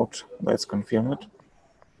node? Let's confirm it.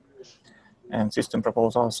 And system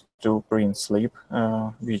proposes us to print sleep,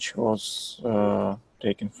 which was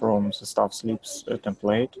taken from the staff sleeps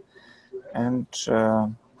template. And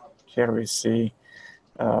here we see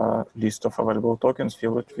list of available tokens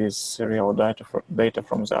filled with real data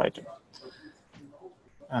from the item.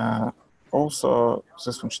 Also,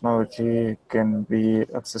 this functionality can be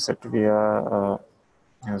accessed via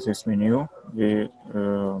this menu. We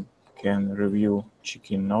can review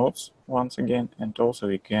check-in nodes once again, and also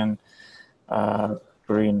we can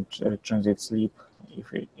print transit sleep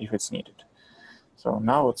if it's needed. So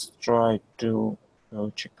now let's try to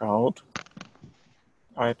check out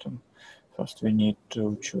item. First, we need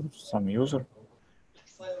to choose some user,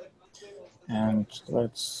 and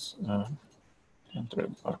let's enter a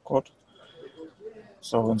barcode.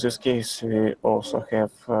 So in this case, we also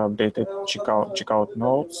have updated checkout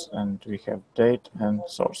nodes, and we have date and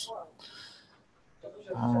source.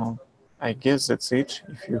 I guess that's it.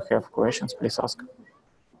 If you have questions, please ask.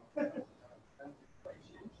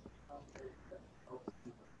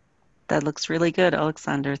 That looks really good,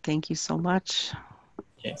 Alexander. Thank you so much.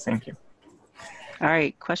 Okay, thank you. All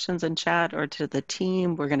right, questions in chat or to the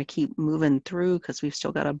team. We're going to keep moving through because we've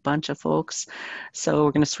still got a bunch of folks. So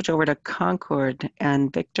we're going to switch over to Concord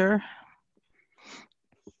and Victor.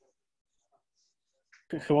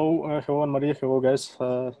 Hello, hello, Maria. Hello, guys.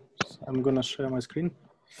 I'm going to share my screen.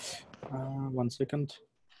 1 second.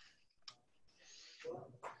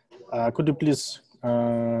 Could you please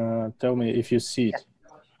tell me if you see it?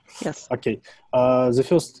 Yes. Okay. The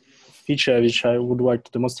first feature which I would like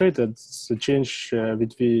to demonstrate is the change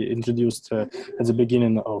which we introduced at the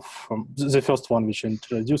beginning of the first one which I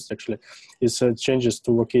introduced actually is changes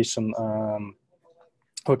to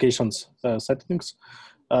locations settings,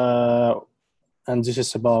 and this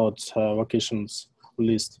is about locations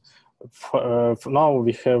list. For now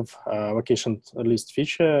we have location list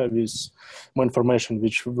feature with more information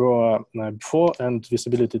which were before and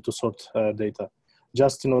visibility to sort data.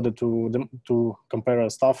 Just in order to compare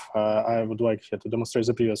stuff, I would like here to demonstrate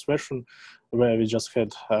the previous version where we just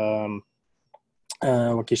had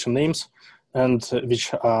location names and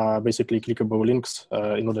which are basically clickable links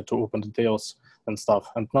in order to open details and stuff.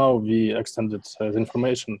 And now we extended the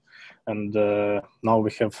information, and now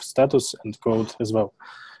we have status and code as well,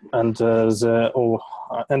 and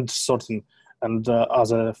and sorting and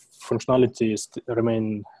other functionalities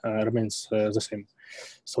remains the same.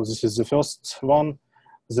 So this is the first one.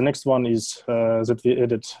 The next one is that we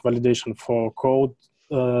added validation for code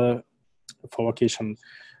for location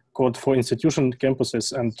code for institution,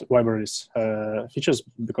 campuses, and libraries features,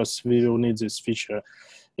 because we will need this feature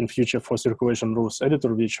in future for circulation rules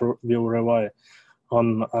editor, which will rely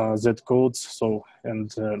on that codes. So,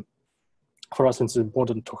 and for us, it's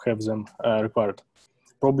important to have them required.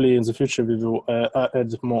 Probably in the future, we will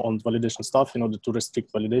add more on validation stuff in order to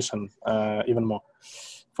restrict validation even more.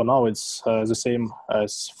 For now, it's the same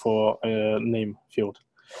as for name field.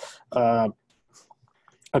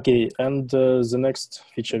 Okay, and the next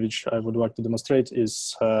feature which I would like to demonstrate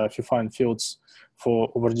is if you find fields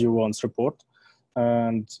for overdue loans report.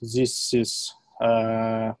 And this is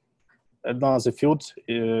another field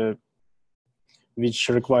which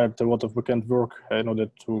required a lot of backend work in order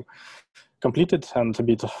to complete it, and a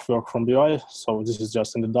bit of work from BI. So this is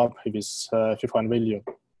just ended up with refined value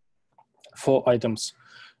for items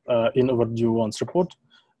in overdue loans report.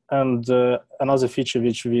 And another feature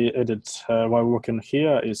which we added while working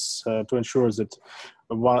here is to ensure that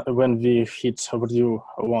when we hit overdue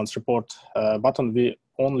loans report button, we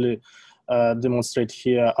only demonstrate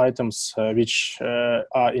here items which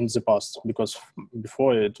are in the past, because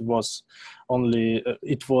before it was only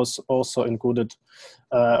it was also included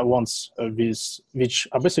ones which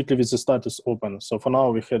are basically with the status open. So for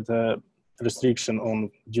now we had a restriction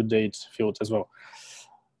on due date field as well.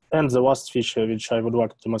 And the last feature which I would like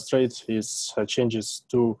to demonstrate is changes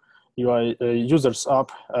to UI users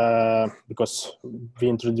app, because we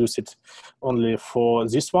introduced it only for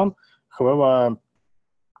this one. However,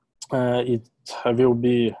 it will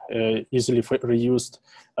be easily reused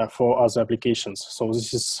for other applications. So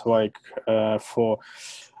this is like for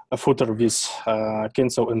a footer with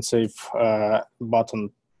cancel and save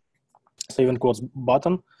button, save and close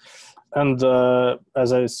button. And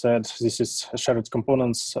as I said, this is a shared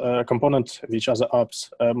component which other apps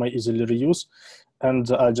may easily reuse.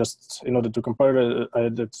 And I just, in order to compare, I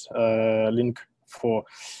added a link for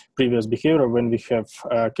previous behavior when we have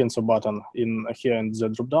a cancel button in here in the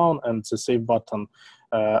drop down and the save button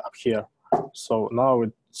up here. So now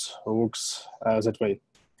it looks that way.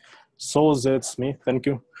 So that's me. Thank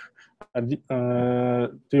you. Do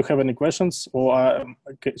you have any questions, or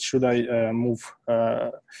should I move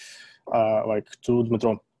like to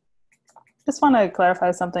Dmitro? Just want to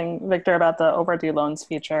clarify something, Victor, about the overdue loans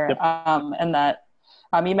feature. Yep. And that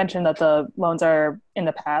you mentioned that the loans are in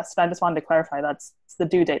the past. I just wanted to clarify that's the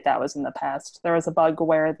due date that was in the past. There was a bug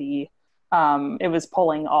where the it was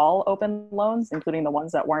pulling all open loans, including the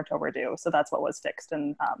ones that weren't overdue. So that's what was fixed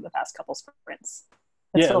in the past couple sprints.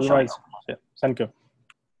 It's yeah, right. Yeah, thank you.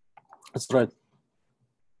 That's right.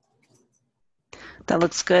 That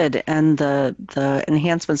looks good. And the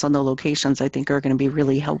enhancements on the locations, I think, are going to be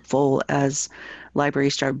really helpful as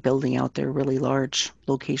libraries start building out their really large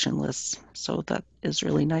location lists. So that is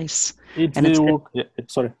really nice. It will, yeah,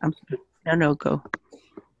 sorry. No, go.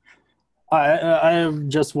 I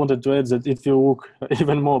just wanted to add that it will look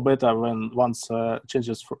even more better when once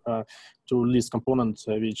changes to list components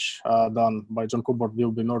which are done by John Cobord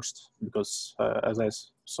will be merged, because as I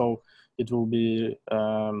saw, it will be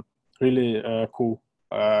really cool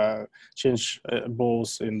change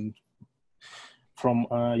both in from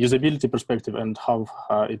usability perspective and how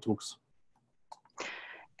it looks.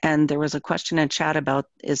 And there was a question in chat about,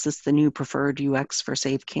 is this the new preferred UX for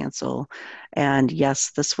save cancel? And yes,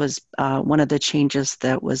 this was one of the changes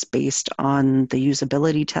that was based on the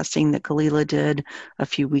usability testing that Kalila did a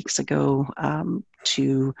few weeks ago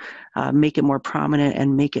to make it more prominent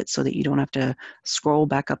and make it so that you don't have to scroll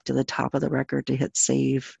back up to the top of the record to hit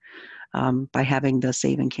save by having the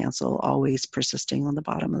save and cancel always persisting on the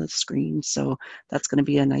bottom of the screen. So that's going to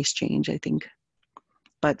be a nice change, I think,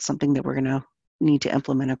 but something that we're going to need to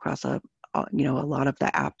implement across a lot of the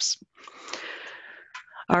apps.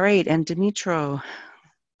 All right, and Dimitro.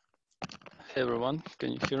 Hey everyone,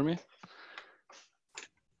 can you hear me?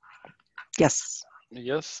 Yes.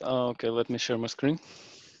 Yes, okay, let me share my screen.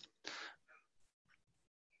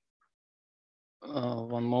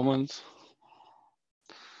 One moment.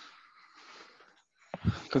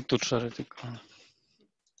 Как тут шарить экран?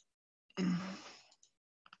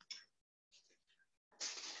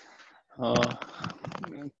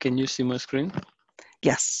 Can you see my screen?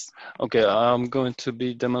 Yes. Okay, I'm going to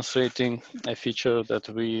be demonstrating a feature that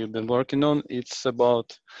we've been working on. It's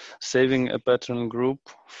about saving a patron group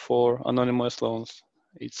for anonymized loans.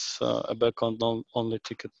 It's a backend only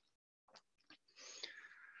ticket.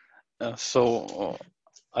 So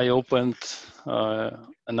I opened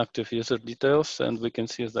an active user details, and we can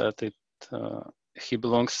see that he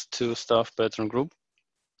belongs to staff patron group.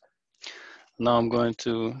 Now I'm going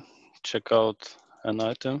to check out an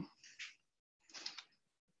item.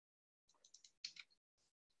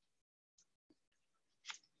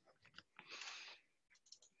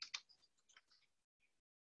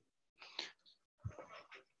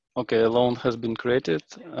 Okay, a loan has been created.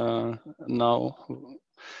 Now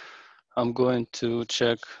I'm going to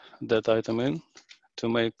check that item in to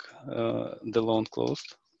make the loan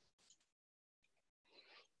closed.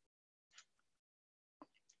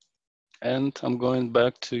 And I'm going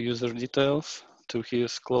back to user details to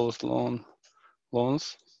his closed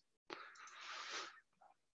loans.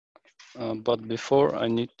 But before, I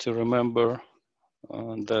need to remember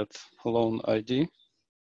that loan ID.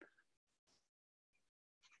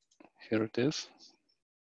 Here it is.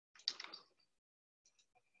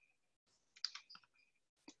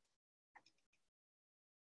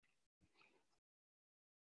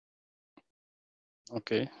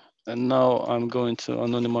 Okay, and now I'm going to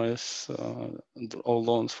anonymize all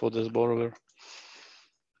loans for this borrower.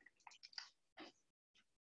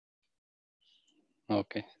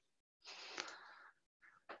 Okay.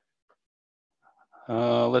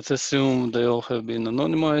 Let's assume they all have been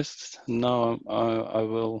anonymized. Now I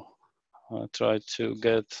will try to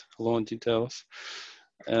get loan details.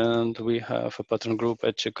 And we have a pattern group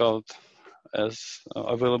at checkout as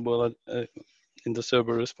available in the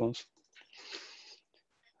server response.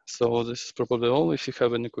 So this is probably all. If you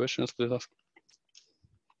have any questions, please ask.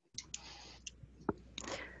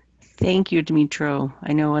 Thank you, Dmitro.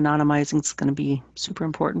 I know anonymizing is going to be super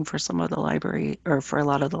important for some of the library, or for a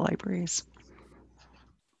lot of the libraries.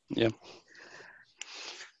 Yeah.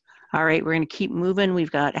 All right, we're going to keep moving.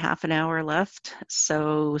 We've got half an hour left.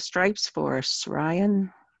 So Stripes force,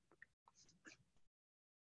 Ryan.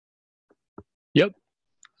 Yep.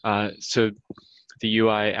 So the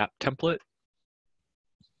UI app template.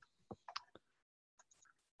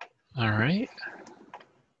 All right.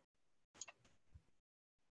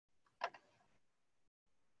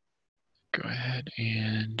 Go ahead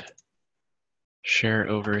and share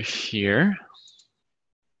over here.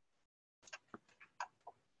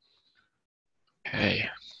 Okay.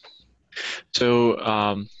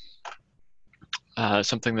 So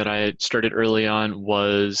something that I had started early on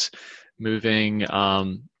was moving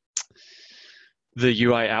the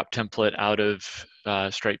UI app template out of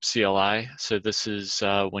Stripe CLI. So this is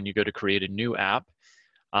when you go to create a new app.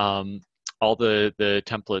 All the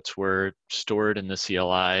templates were stored in the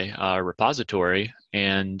CLI repository,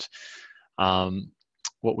 and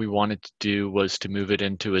what we wanted to do was to move it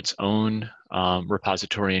into its own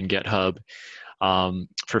repository in GitHub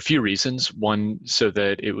for a few reasons. One, so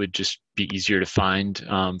that it would just be easier to find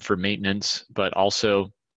for maintenance, but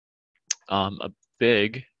also a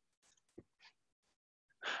big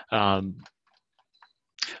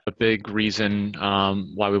reason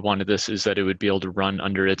why we wanted this is that it would be able to run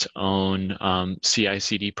under its own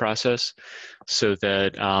CI/CD process, so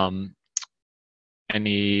that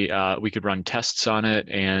we could run tests on it,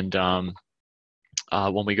 and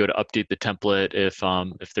when we go to update the template,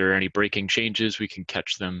 if there are any breaking changes, we can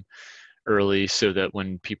catch them early, so that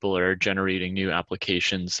when people are generating new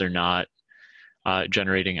applications, they're not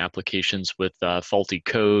generating applications with faulty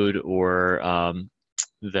code or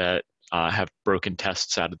that have broken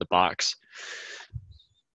tests out of the box.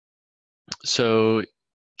 So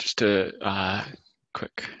just a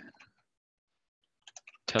quick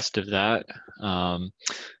test of that. So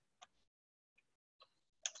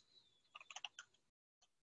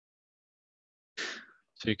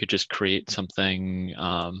you could just create something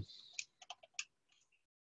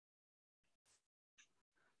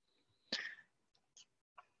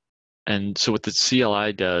and so what the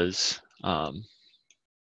CLI does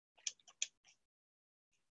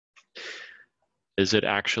is it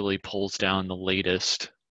actually pulls down the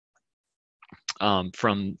latest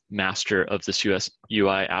from master of this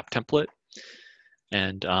UI app template.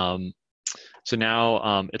 And so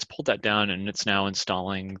now it's pulled that down, and it's now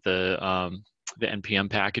installing the NPM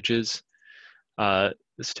packages.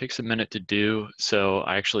 This takes a minute to do, so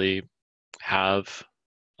I actually have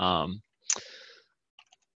an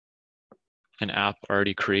app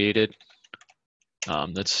already created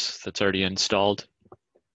that's already installed.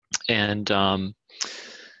 And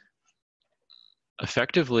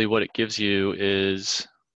effectively what it gives you is,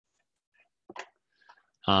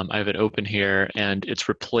 I have it open here, and it's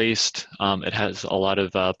replaced, it has a lot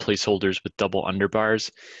of placeholders with double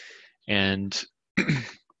underbars, and it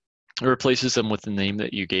replaces them with the name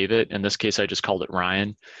that you gave it. In this case, I just called it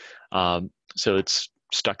Ryan. So it's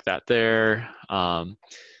stuck that there.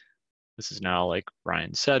 This is now like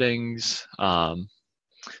Ryan settings.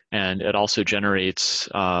 And it also generates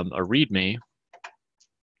a README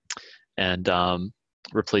and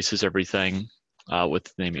replaces everything with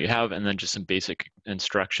the name you have, and then just some basic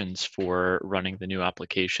instructions for running the new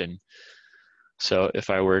application. So if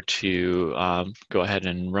I were to go ahead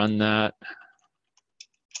and run that,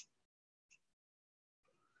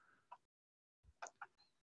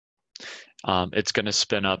 it's going to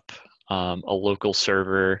spin up a local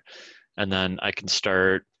server, and then I can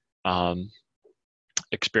start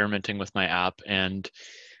experimenting with my app. And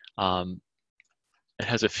it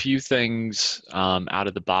has a few things out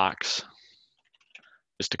of the box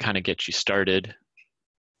just to kind of get you started.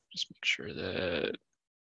 Just make sure that it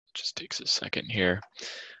just takes a second here.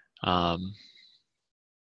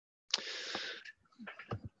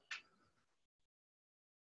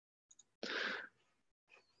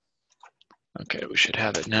 Okay, we should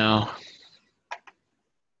have it now.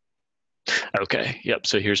 Okay, yep,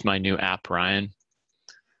 so here's my new app, Ryan.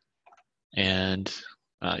 And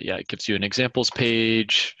yeah, it gives you an examples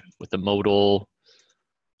page with the modal.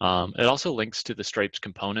 It also links to the Stripes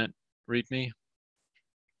component README.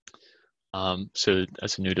 So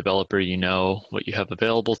as a new developer, you know what you have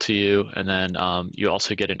available to you, and then you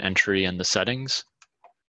also get an entry in the settings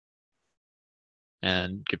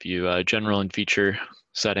and give you general and feature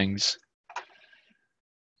settings,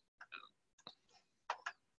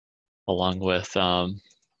 along with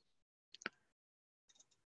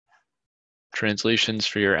translations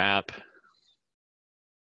for your app.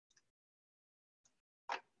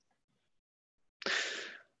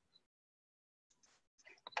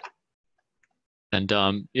 And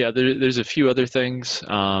yeah, there's a few other things.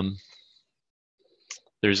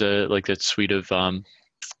 There's like that suite of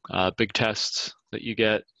big tests that you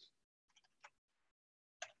get.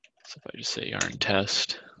 So if I just say yarn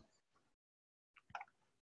test,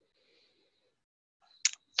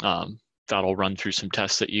 that'll run through some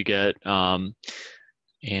tests that you get. So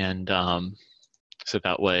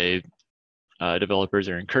that way developers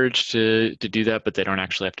are encouraged to do that, but they don't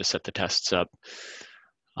actually have to set the tests up.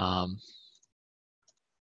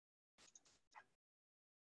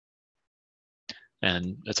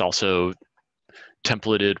 And it's also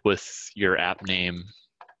templated with your app name.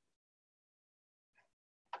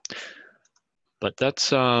 But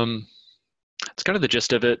that's kind of the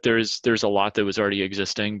gist of it. There's a lot that was already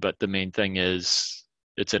existing, but the main thing is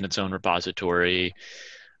it's in its own repository.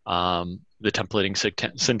 The templating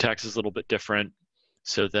syntax is a little bit different,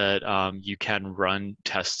 so that you can run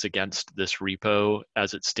tests against this repo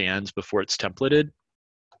as it stands before it's templated,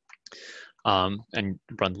 and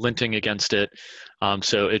run linting against it.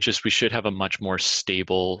 So we should have a much more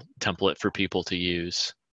stable template for people to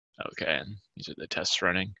use. Okay, and these are the tests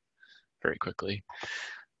running very quickly.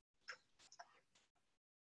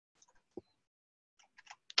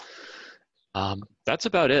 That's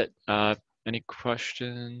about it. Any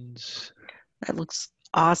questions? That looks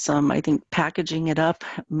awesome. I think packaging it up,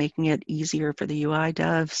 making it easier for the UI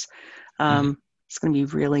devs, it's going to be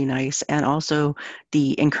really nice. And also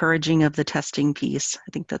the encouraging of the testing piece.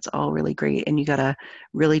 I think that's all really great. And you got a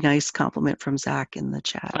really nice compliment from Zach in the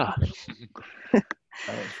chat.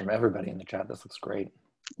 From everybody in the chat. This looks great.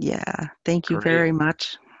 Yeah, thank you very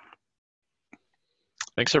much.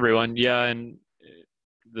 Thanks, everyone. Yeah, and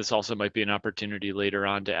this also might be an opportunity later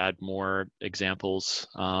on to add more examples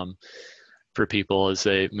for people as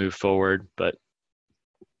they move forward, but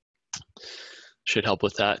should help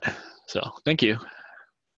with that. So thank you.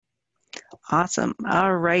 Awesome.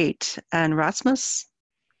 All right. And Rasmus?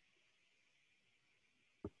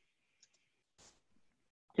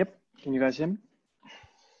 Yep. Can you guys hear me?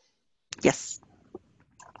 Yes.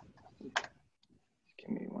 Give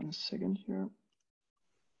me 1 second here.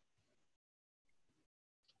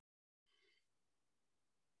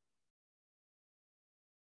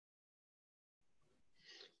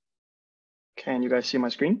 Can you guys see my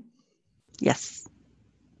screen? Yes.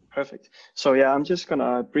 Perfect. So yeah, I'm just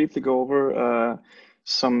gonna briefly go over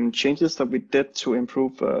some changes that we did to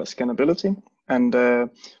improve scannability. And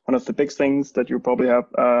one of the big things that you probably have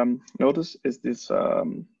noticed is this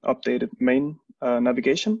updated main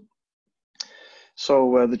navigation.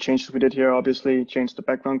 So the changes we did here obviously changed the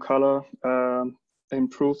background color,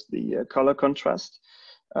 improved the color contrast,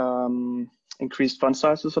 increased font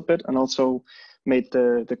sizes a bit, and also made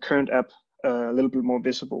the current app a little bit more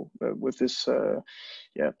visible with this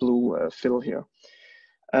blue fill here.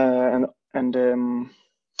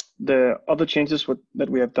 The other changes that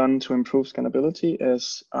we have done to improve scannability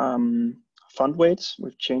is font weights.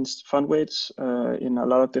 We've changed font weights in a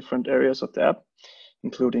lot of different areas of the app,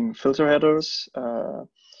 including filter headers,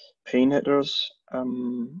 pane headers.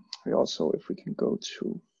 We also, if we can go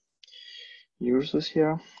to users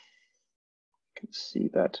here, you can see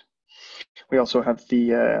that. We also have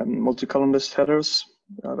the multi-column list headers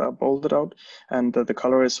that are bolded out, and the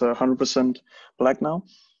color is 100% black now.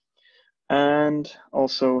 And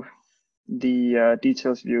also the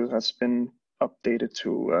details view has been updated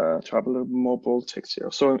to have a little more bold text here.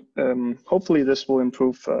 So hopefully this will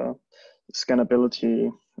improve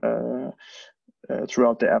scannability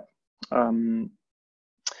throughout the app.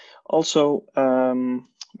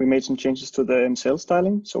 We made some changes to the MCL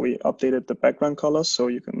styling. So we updated the background colors so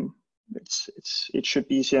you can, it should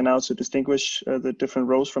be easier now to distinguish the different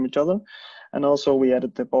rows from each other. And also we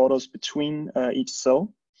added the borders between each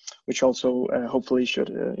cell, which also hopefully should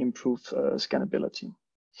improve scannability.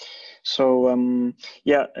 So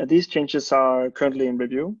these changes are currently in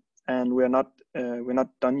review, and we're not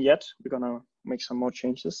done yet. We're gonna make some more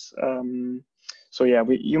changes. So yeah,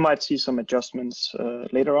 you might see some adjustments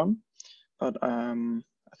later on, but I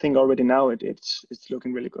think already now it's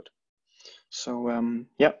looking really good. So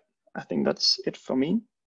yeah, I think that's it for me.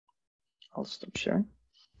 I'll stop sharing.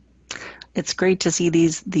 It's great to see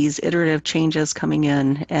these iterative changes coming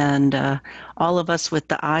in, and all of us with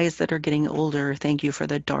the eyes that are getting older, thank you for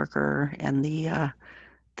the darker and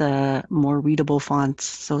the more readable fonts.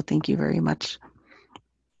 So thank you very much.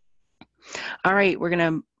 All right, we're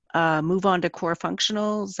going to move on to core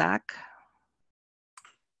functional. Zach.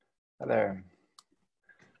 Hi there.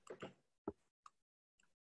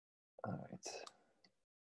 All right.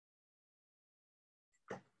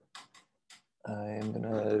 I'm going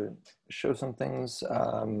to show some things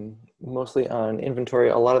mostly on inventory.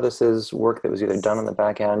 A lot of this is work that was either done on the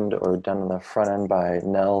back end or done on the front end by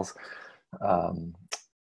Nels.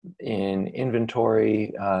 In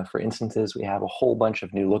inventory, for instances, we have a whole bunch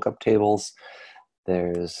of new lookup tables.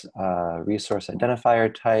 There's resource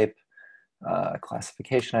identifier type,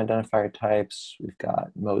 classification identifier types. We've got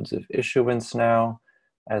modes of issuance now,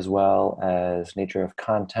 as well as nature of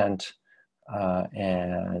content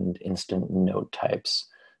and instant note types.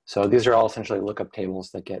 So these are all essentially lookup tables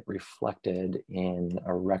that get reflected in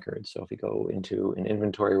a record. So if we go into an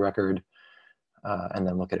inventory record and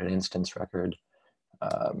then look at an instance record,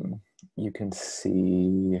 you can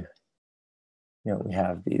see, we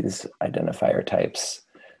have these identifier types.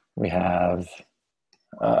 We have,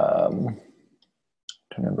 I'm trying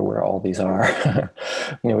to remember where all these are.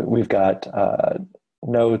 We've got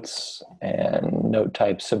notes and note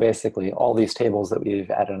types. So basically all these tables that we've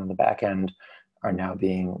added on the back end are now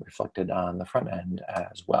being reflected on the front end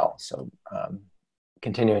as well. So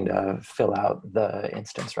continuing to fill out the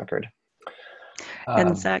instance record.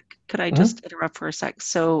 And Zach, could I just interrupt for a sec?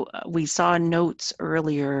 So we saw notes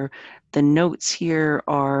earlier. The notes here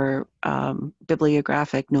are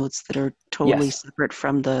bibliographic notes that are totally separate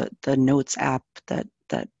from the notes app that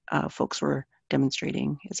folks were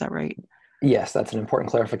demonstrating. Is that right? Yes, that's an important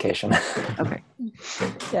clarification. Okay.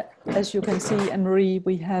 Yeah, as you can see, Anne-Marie,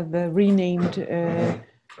 we have renamed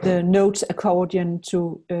the notes accordion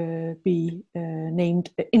to be named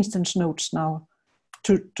instance notes now,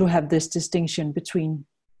 to have this distinction between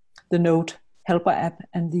the note helper app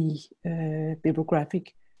and the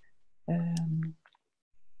bibliographic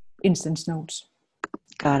instance notes.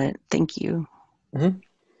 Got it. Thank you.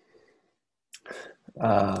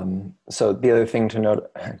 So the other thing to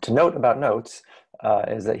note about notes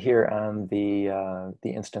is that here on the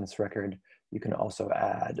instance record, you can also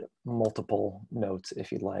add multiple notes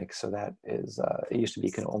if you'd like. So that is, it used to be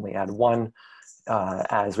you can only add one,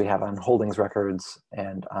 as we have on holdings records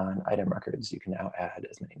and on item records, you can now add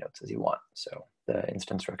as many notes as you want. So the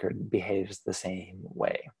instance record behaves the same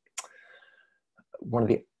way. One of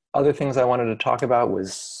the other things I wanted to talk about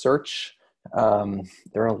was search.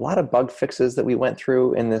 There are a lot of bug fixes that we went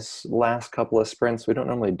through in this last couple of sprints. We don't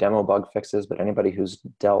normally demo bug fixes, but anybody who's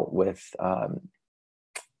dealt with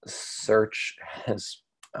search has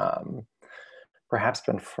perhaps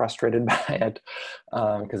been frustrated by it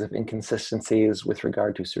because of inconsistencies with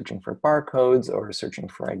regard to searching for barcodes or searching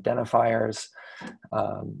for identifiers.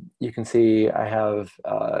 You can see I have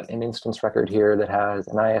an instance record here that has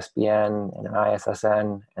an ISBN and an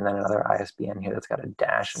ISSN, and then another ISBN here that's got a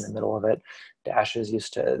dash in the middle of it. Dashes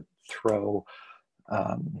used to throw,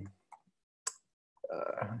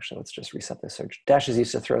 actually, let's just reset this search. Dashes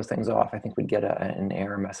used to throw things off. I think we'd get an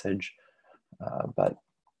error message, but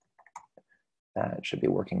that should be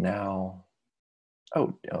working now.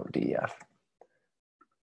 Oh, DEF.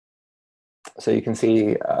 So you can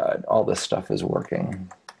see all this stuff is working.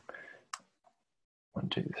 1,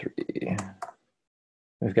 2, 3.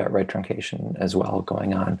 We've got right truncation as well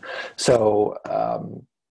going on. So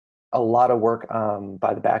a lot of work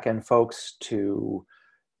by the backend folks to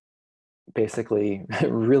basically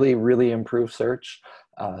really improve search.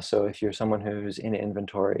 So if you're someone who's in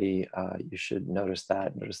inventory, you should notice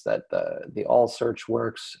that the all search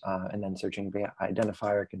works, and then searching via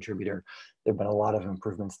identifier contributor. There've been a lot of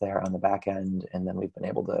improvements there on the back end, and then we've been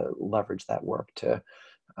able to leverage that work to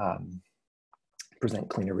present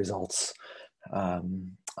cleaner results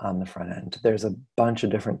on the front end. There's a bunch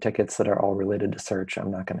of different tickets that are all related to search.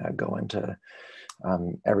 I'm not going to go into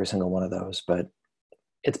every single one of those, but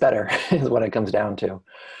it's better is what it comes down to.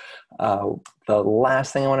 The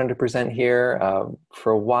last thing I wanted to present here,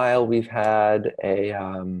 for a while we've had a,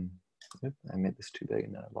 I made this too big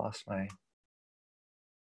and I lost my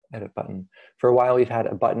edit button. For a while we've had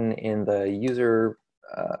a button in the user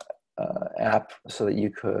app so that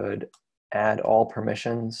you could add all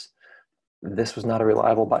permissions. This was not a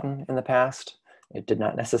reliable button in the past. It did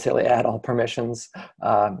not necessarily add all permissions.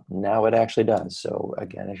 Now it actually does. So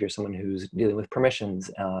again, if you're someone who's dealing with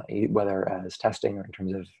permissions, whether as testing or in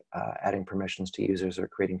terms of adding permissions to users or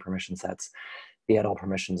creating permission sets, the add all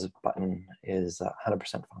permissions button is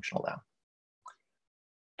 100% functional now.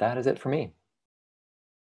 That is it for me.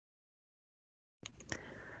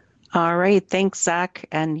 All right, thanks, Zach.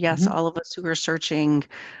 And yes, all of us who are searching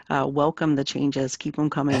welcome the changes. Keep them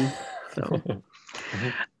coming. So,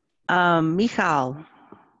 Michal.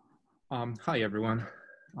 Hi, everyone.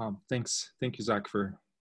 Thank you, Zach, for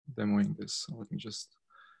demoing this. Let me just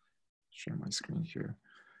share my screen here.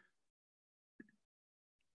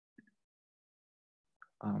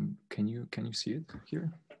 Can you see it here?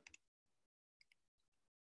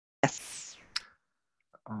 Yes.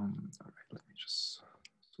 All right, let me just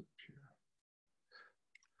flip here.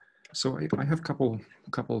 So I have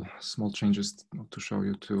a couple small changes to show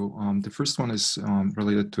you too. The first one is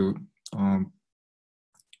related to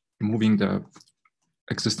moving the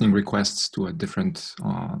existing requests to a different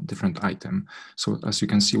item. So as you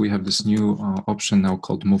can see, we have this new option now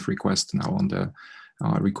called Move Request now on the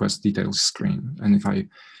request details screen. And if I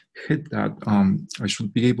hit that, I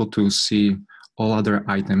should be able to see all other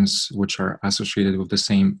items which are associated with the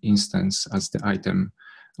same instance as the item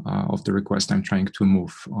of the request I'm trying to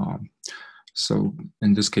move. So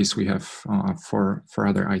in this case, we have four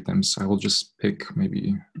other items. I will just pick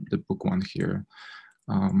maybe the book one here.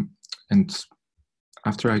 And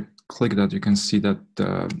after I click that, you can see that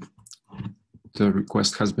the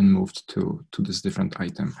request has been moved to this different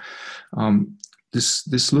item.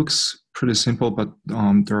 This looks pretty simple, but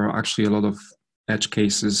there are actually a lot of edge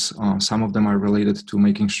cases. Some of them are related to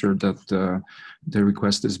making sure that the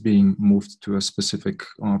request is being moved to a specific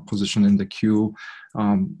position in the queue.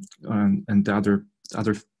 And the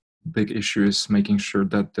other big issue is making sure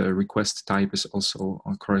that the request type is also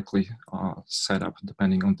correctly set up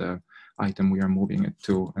depending on the item we are moving it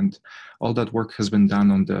to. And all that work has been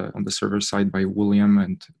done on the server side by William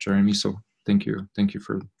and Jeremy. So thank you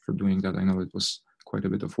for doing that. I know it was quite a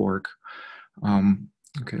bit of work.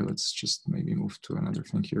 Okay, let's just maybe move to another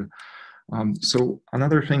thing here. So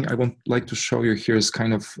another thing I would like to show you here is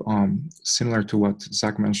kind of similar to what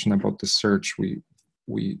Zach mentioned about the search.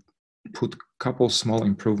 We put a couple small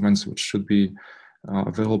improvements which should be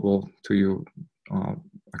available to you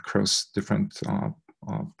across different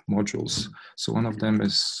modules. So one of them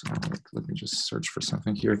is, let me just search for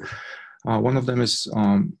something here. One of them is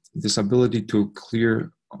this ability to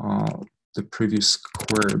clear the previous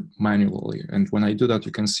query manually. And when I do that,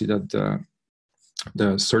 you can see that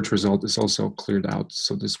the search result is also cleared out.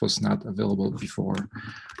 So this was not available before.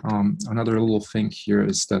 Another little thing here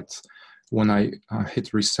is that when I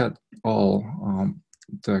hit reset all,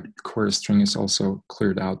 the query string is also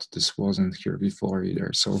cleared out. This wasn't here before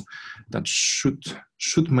either. So that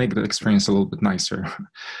should make the experience a little bit nicer.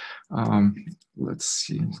 Let's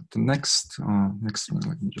see, the next one,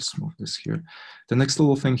 let me just move this here. The next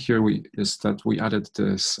little thing here is that we added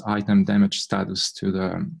this item damage status to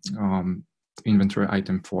the inventory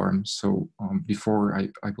item form. So before,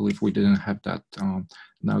 I believe we didn't have that.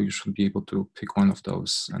 Now you should be able to pick one of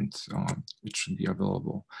those and it should be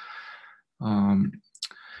available.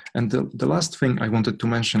 And the last thing I wanted to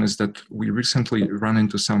mention is that we recently ran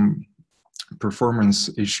into some performance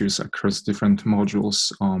issues across different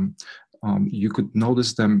modules. You could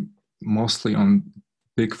notice them mostly on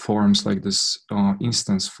big forms like this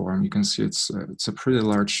instance form. You can see it's a pretty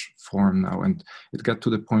large form now, and it got to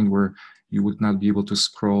the point where you would not be able to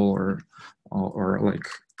scroll or like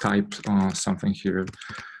type something here.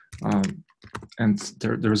 And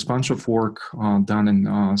there's a bunch of work done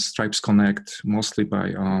in Stripes Connect, mostly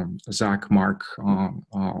by Zach, Mark,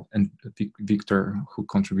 and Victor, who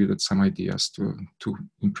contributed some ideas to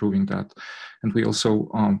improving that. And we also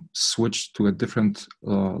switched to a different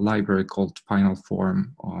library called Final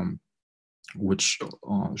Form, which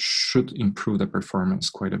should improve the performance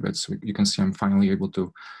quite a bit. So you can see I'm finally able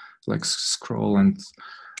to like scroll and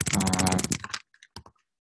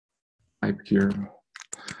type here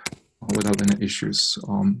without any issues.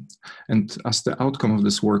 And as the outcome of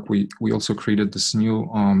this work, we also created this new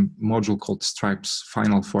module called Stripes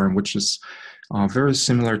Final Form, which is very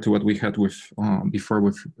similar to what we had with before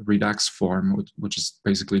with Redux Form, which is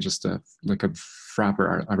basically just like a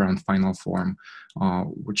wrapper around Final Form,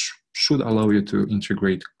 which should allow you to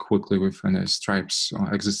integrate quickly with any Stripes,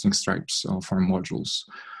 existing Stripes form modules.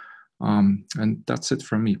 And that's it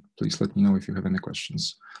from me. Please let me know if you have any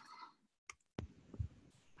questions.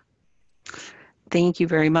 Thank you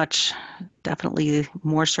very much. Definitely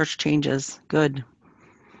more search changes. Good.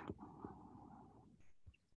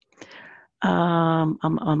 Who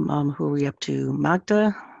are we up to?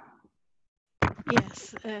 Magda?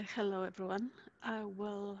 Yes, hello everyone. I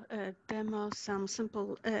will demo some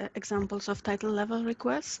simple examples of title level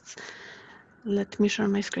requests. Let me share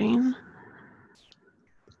my screen.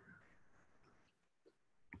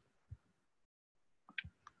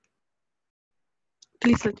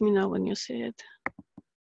 Please let me know when you see it.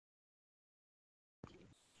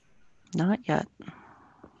 Not yet.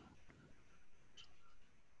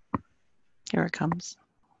 Here it comes.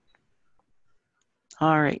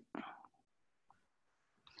 All right.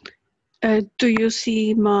 Do you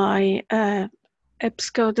see my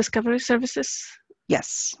EBSCO discovery services?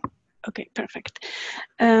 Yes. Okay, perfect.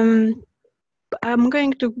 I'm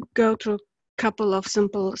going to go through a couple of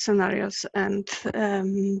simple scenarios, and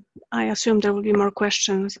I assume there will be more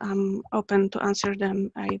questions. I'm open to answer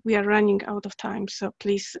them. We are running out of time, so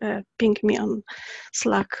please ping me on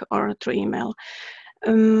Slack or through email.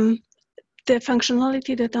 The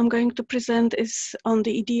functionality that I'm going to present is on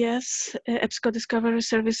the EDS, EBSCO Discovery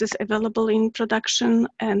Services available in production,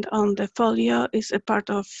 and on the FOLIO is a part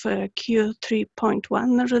of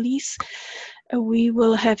Q3.1 release. We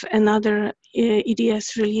will have another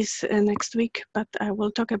EDS release next week, but I will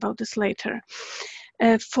talk about this later.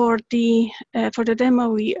 For the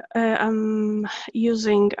demo, I'm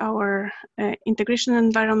using our integration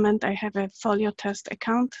environment. I have a FOLIO test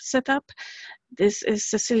account set up. This is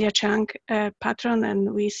Cecilia Chang, patron,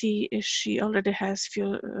 and we see she already has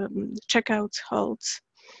few checkouts, holds,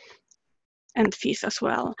 and fees as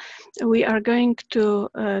well. We are going to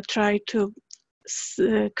try to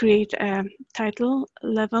create a title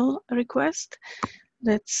level request.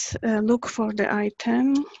 Let's look for the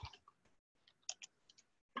item.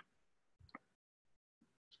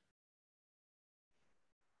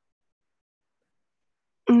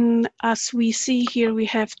 As we see here, we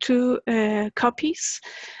have two copies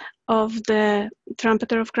of the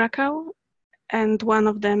Trumpeter of Krakow, and one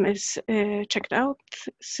of them is checked out.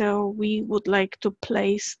 So we would like to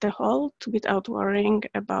place the hold without worrying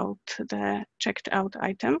about the checked out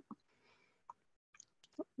item.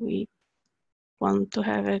 We want to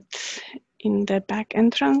have it in the back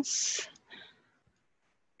entrance,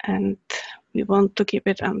 and we want to keep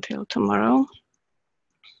it until tomorrow.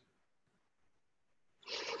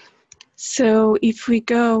 So if we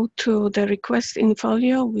go to the request in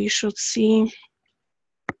FOLIO, we should see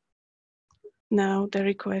now the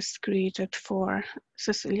request created for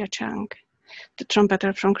Cecilia Chang, the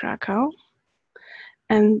trumpeter from Krakow.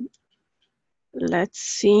 And let's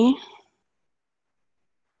see.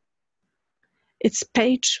 It's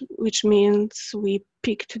page, which means we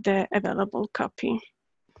picked the available copy.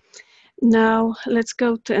 Now let's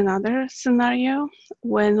go to another scenario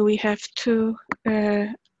when we have two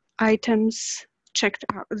items checked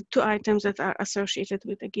out, two items that are associated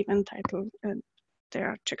with a given title, and they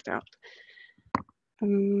are checked out.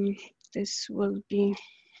 This will be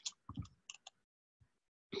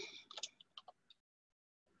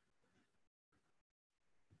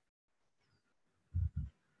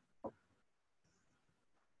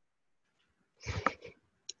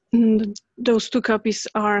those two copies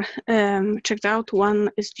are checked out.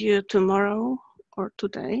 One is due tomorrow or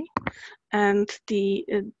today, and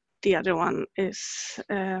the other one is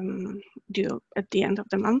due at the end of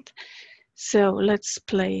the month. So let's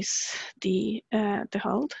place the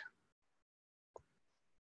hold.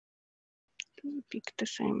 Pick the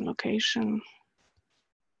same location.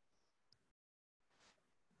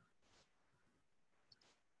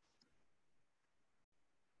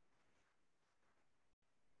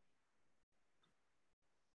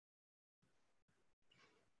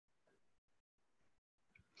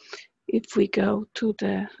 If we go to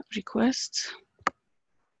the requests,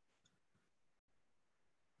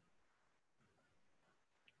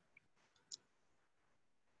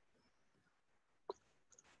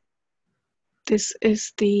 this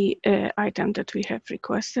is the item that we have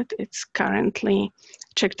requested. It's currently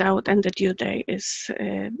checked out, and the due date is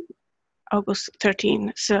August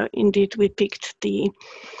 13. So indeed, we picked the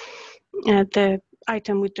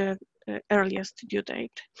item with the earliest due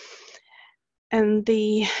date. And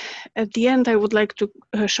at the end, I would like to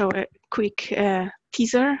show a quick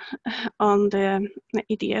teaser on the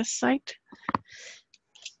EDS site.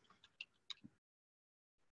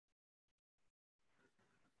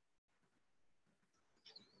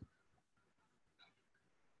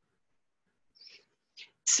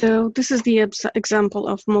 So this is the example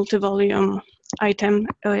of multi-volume item.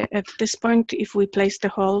 At this point, if we place the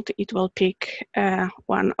hold, it will pick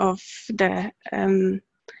one of the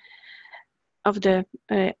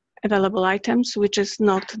available items, which is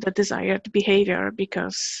not the desired behavior,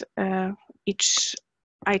 because each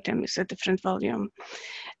item is a different volume.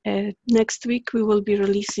 Next week, we will be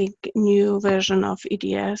releasing new version of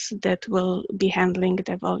EDS that will be handling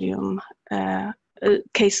the volume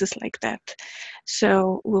cases like that.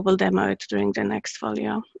 So we will demo it during the next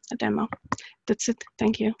FOLIO demo. That's it.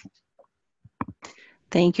 Thank you.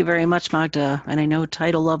 Thank you very much, Magda. And I know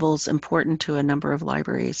title level is important to a number of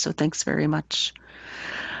libraries, so thanks very much.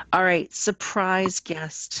 All right, surprise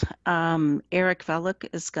guest. Eric Velik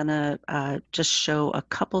is going to just show a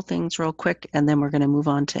couple things real quick, and then we're going to move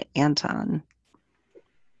on to Anton.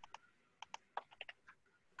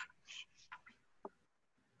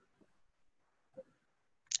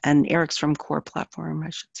 And Eric's from Core Platform, I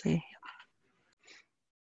should say.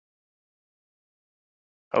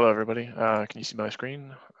 Hello, everybody. Can you see my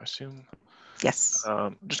screen, I assume? Yes.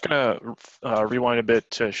 I'm just going to rewind a bit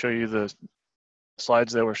to show you the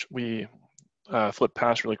slides that we flipped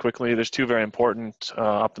past really quickly. There's two very important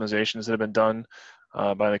optimizations that have been done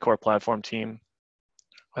by the Core Platform team.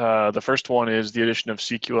 The first one is the addition of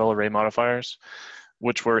CQL array modifiers,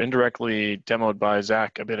 which were indirectly demoed by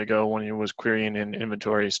Zach a bit ago when he was querying in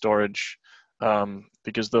inventory storage,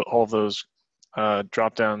 because all of those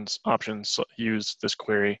drop-downs options use this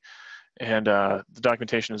query. And the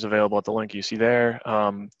documentation is available at the link you see there.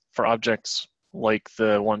 For objects like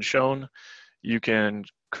the one shown, you can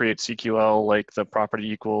create CQL like the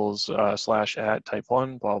property equals /at type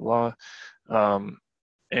 1, blah, blah.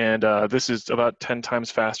 This is about 10 times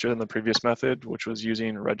faster than the previous method, which was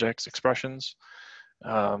using regex expressions.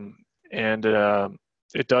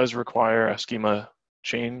 It does require a schema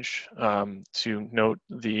change to note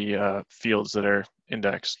the fields that are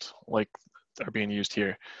indexed, like are being used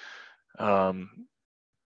here. Like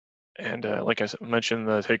I mentioned,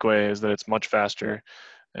 the takeaway is that it's much faster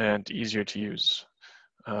and easier to use.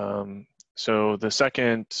 So the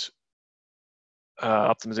second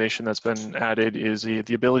optimization that's been added is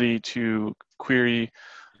the ability to query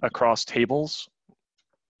across tables.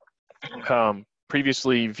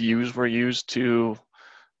 Previously, views were used to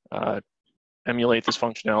emulate this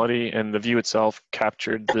functionality, and the view itself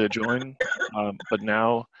captured the join. But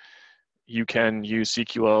now you can use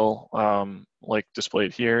CQL like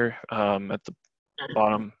displayed here at the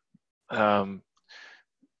bottom.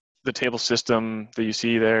 The table system that you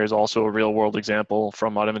see there is also a real-world example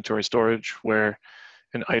from Auto Inventory Storage, where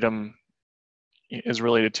an item is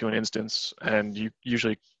related to an instance, and you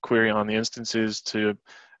usually query on the instances to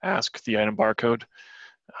ask the item barcode.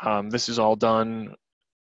 This is all done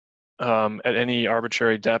at any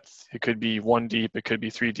arbitrary depth. It could be 1 deep, it could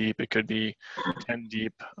be 3 deep, it could be 10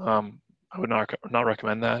 deep. I would not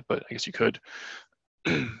recommend that, but I guess you could.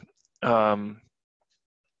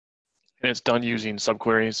 And it's done using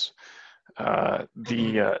subqueries.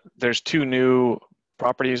 There's 2 new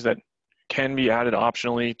properties that can be added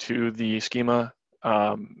optionally to the schema,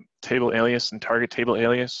 table alias and target table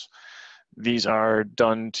alias. These are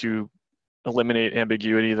done to eliminate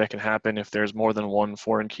ambiguity that can happen if there's more than one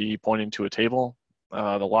foreign key pointing to a table.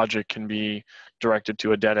 The logic can be directed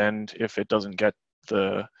to a dead end if it doesn't get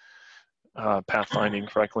the pathfinding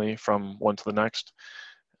correctly from one to the next.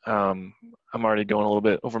 I'm already going a little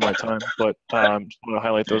bit over my time, but I just want to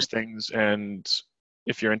highlight those things. And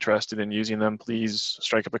if you're interested in using them, please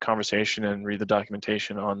strike up a conversation and read the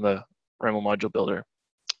documentation on the RAML module builder.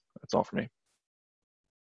 That's all for me.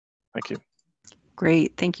 Thank you.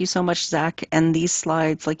 Great. Thank you so much, Zach. And these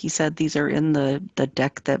slides, like you said, these are in the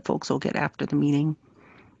deck that folks will get after the meeting.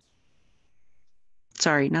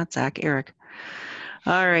 Sorry, not Zach, Eric.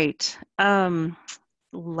 All right.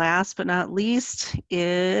 Last but not least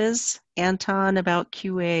is Anton about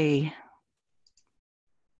QA.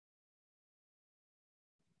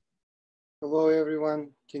 Hello, everyone.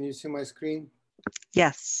 Can you see my screen?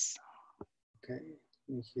 Yes. Okay,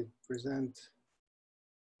 let me hit present.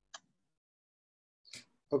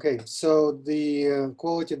 Okay, so the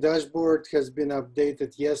quality dashboard has been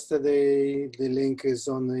updated yesterday. The link is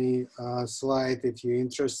on the slide if you're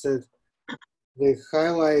interested. The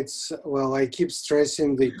highlights, well, I keep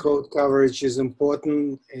stressing the code coverage is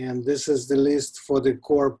important, and this is the list for the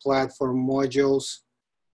core platform modules.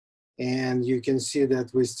 And you can see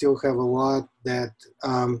that we still have a lot that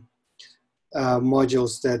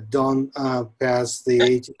modules that don't pass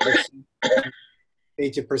the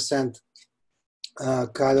 80%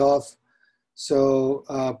 cutoff. So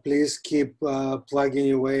please keep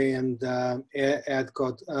plugging away and add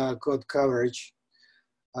code coverage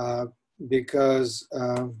because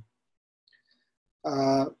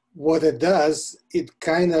what it does, it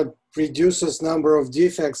kind of reduces number of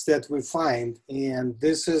defects that we find. And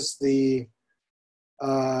this is the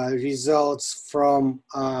results from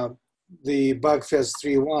the Bugfest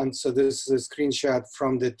 3.1. So this is a screenshot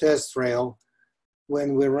from the test trail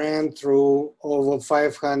when we ran through over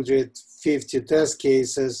 550 test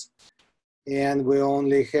cases, and we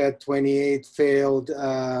only had 28 failed.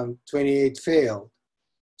 28 failed.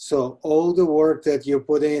 So all the work that you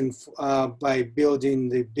put in by building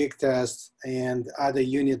the big test and other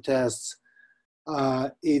unit tests,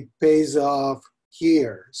 it pays off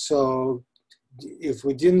here. So if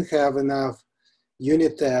we didn't have enough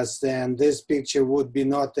unit tests, then this picture would be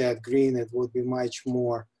not that green. It would be much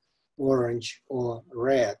more orange or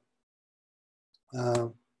red.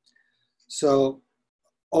 So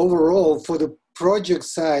overall, for the project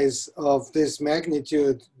size of this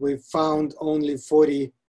magnitude, we found only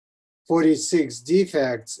 46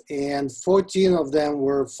 defects, and 14 of them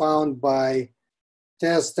were found by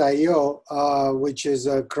Test.io, which is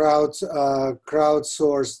a crowdsourced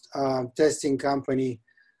testing company.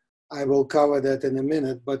 I will cover that in a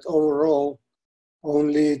minute, but overall,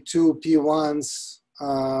 only 2 P1s,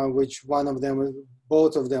 which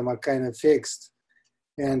both of them are kind of fixed,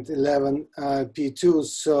 and 11 P2s.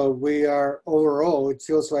 So we are overall, it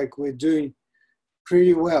feels like we're doing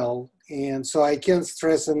pretty well. And so I can't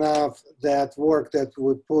stress enough that work that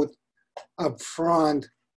we put up front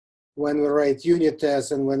when we write unit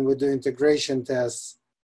tests and when we do integration tests,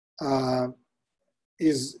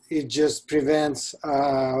 it just prevents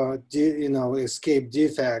escape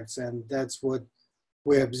defects, and that's what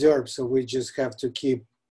we observe. So we just have to keep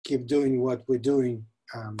doing what we're doing.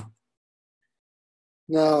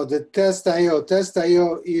 Now the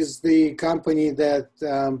Test.io is the company that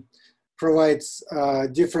provides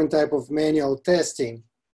different type of manual testing.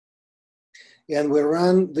 And we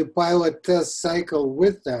run the pilot test cycle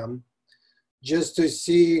with them just to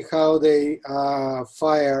see how they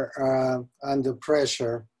fire under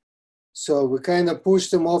pressure. So we kind of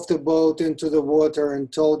pushed them off the boat into the water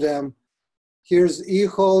and told them, here's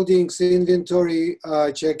eHoldings inventory,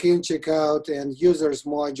 check-in, check-out, and users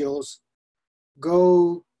modules.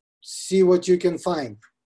 Go see what you can find.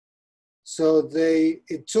 So they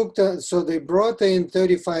brought in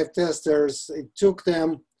 35 testers. It took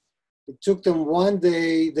them 1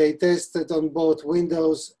 day. They tested on both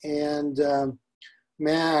Windows and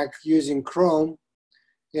Mac using Chrome.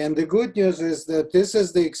 And the good news is that this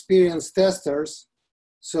is the experienced testers.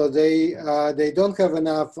 So they don't have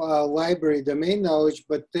enough library domain knowledge,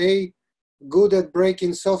 but they good at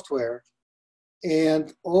breaking software.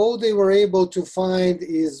 And all they were able to find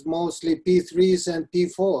is mostly P3s and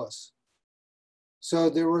P4s.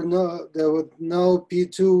 So there were no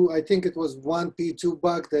P2. I think it was one P2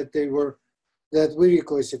 bug that we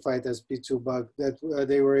reclassified as P2 bug that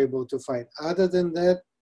they were able to find. Other than that,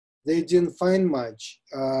 they didn't find much.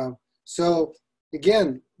 So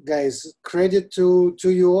again, guys, credit to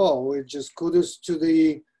you all. It just kudos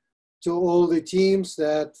to all the teams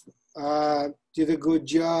that did a good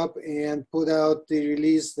job and put out the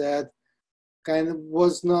release that kind of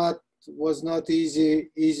was not easy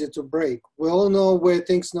to break. We all know where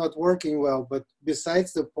things not working well, but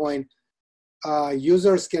besides the point,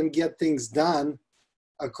 users can get things done,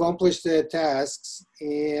 accomplish their tasks,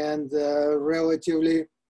 and relatively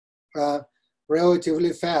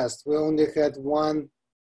fast. We only had one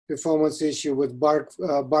performance issue with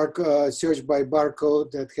search by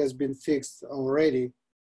barcode that has been fixed already.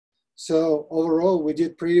 So overall, we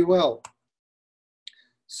did pretty well.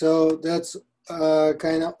 So that's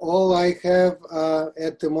kind of all I have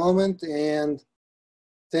at the moment, and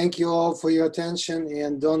thank you all for your attention,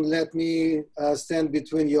 and don't let me stand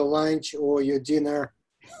between your lunch or your dinner.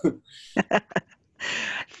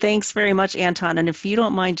 Thanks very much, Anton. And if you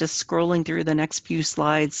don't mind just scrolling through the next few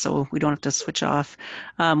slides so we don't have to switch off.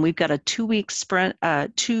 We've got a 2-week sprint,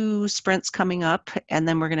 2 sprints coming up, and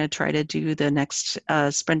then we're going to try to do the next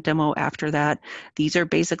sprint demo after that. These are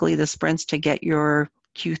basically the sprints to get your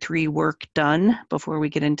Q3 work done before we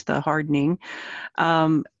get into the hardening.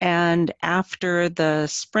 And after the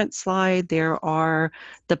sprint slide, there are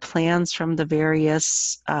the plans from the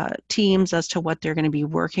various teams as to what they're going to be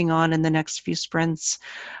working on in the next few sprints.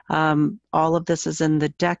 All of this is in the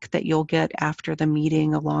deck that you'll get after the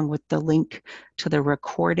meeting, along with the link to the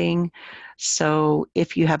recording. So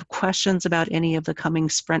if you have questions about any of the coming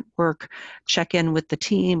sprint work, check in with the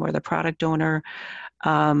team or the product owner.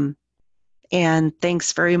 And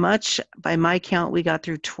thanks very much. By my count, we got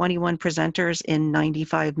through 21 presenters in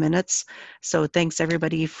 95 minutes. So thanks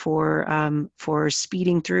everybody for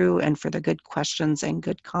speeding through and for the good questions and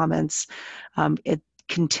good comments. It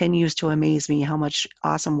continues to amaze me how much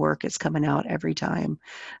awesome work is coming out every time.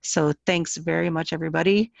 So thanks very much,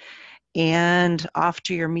 everybody. And off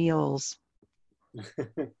to your meals.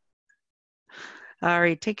 All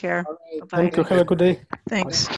right, take care. All right. Thank you. Have a good day. Thanks.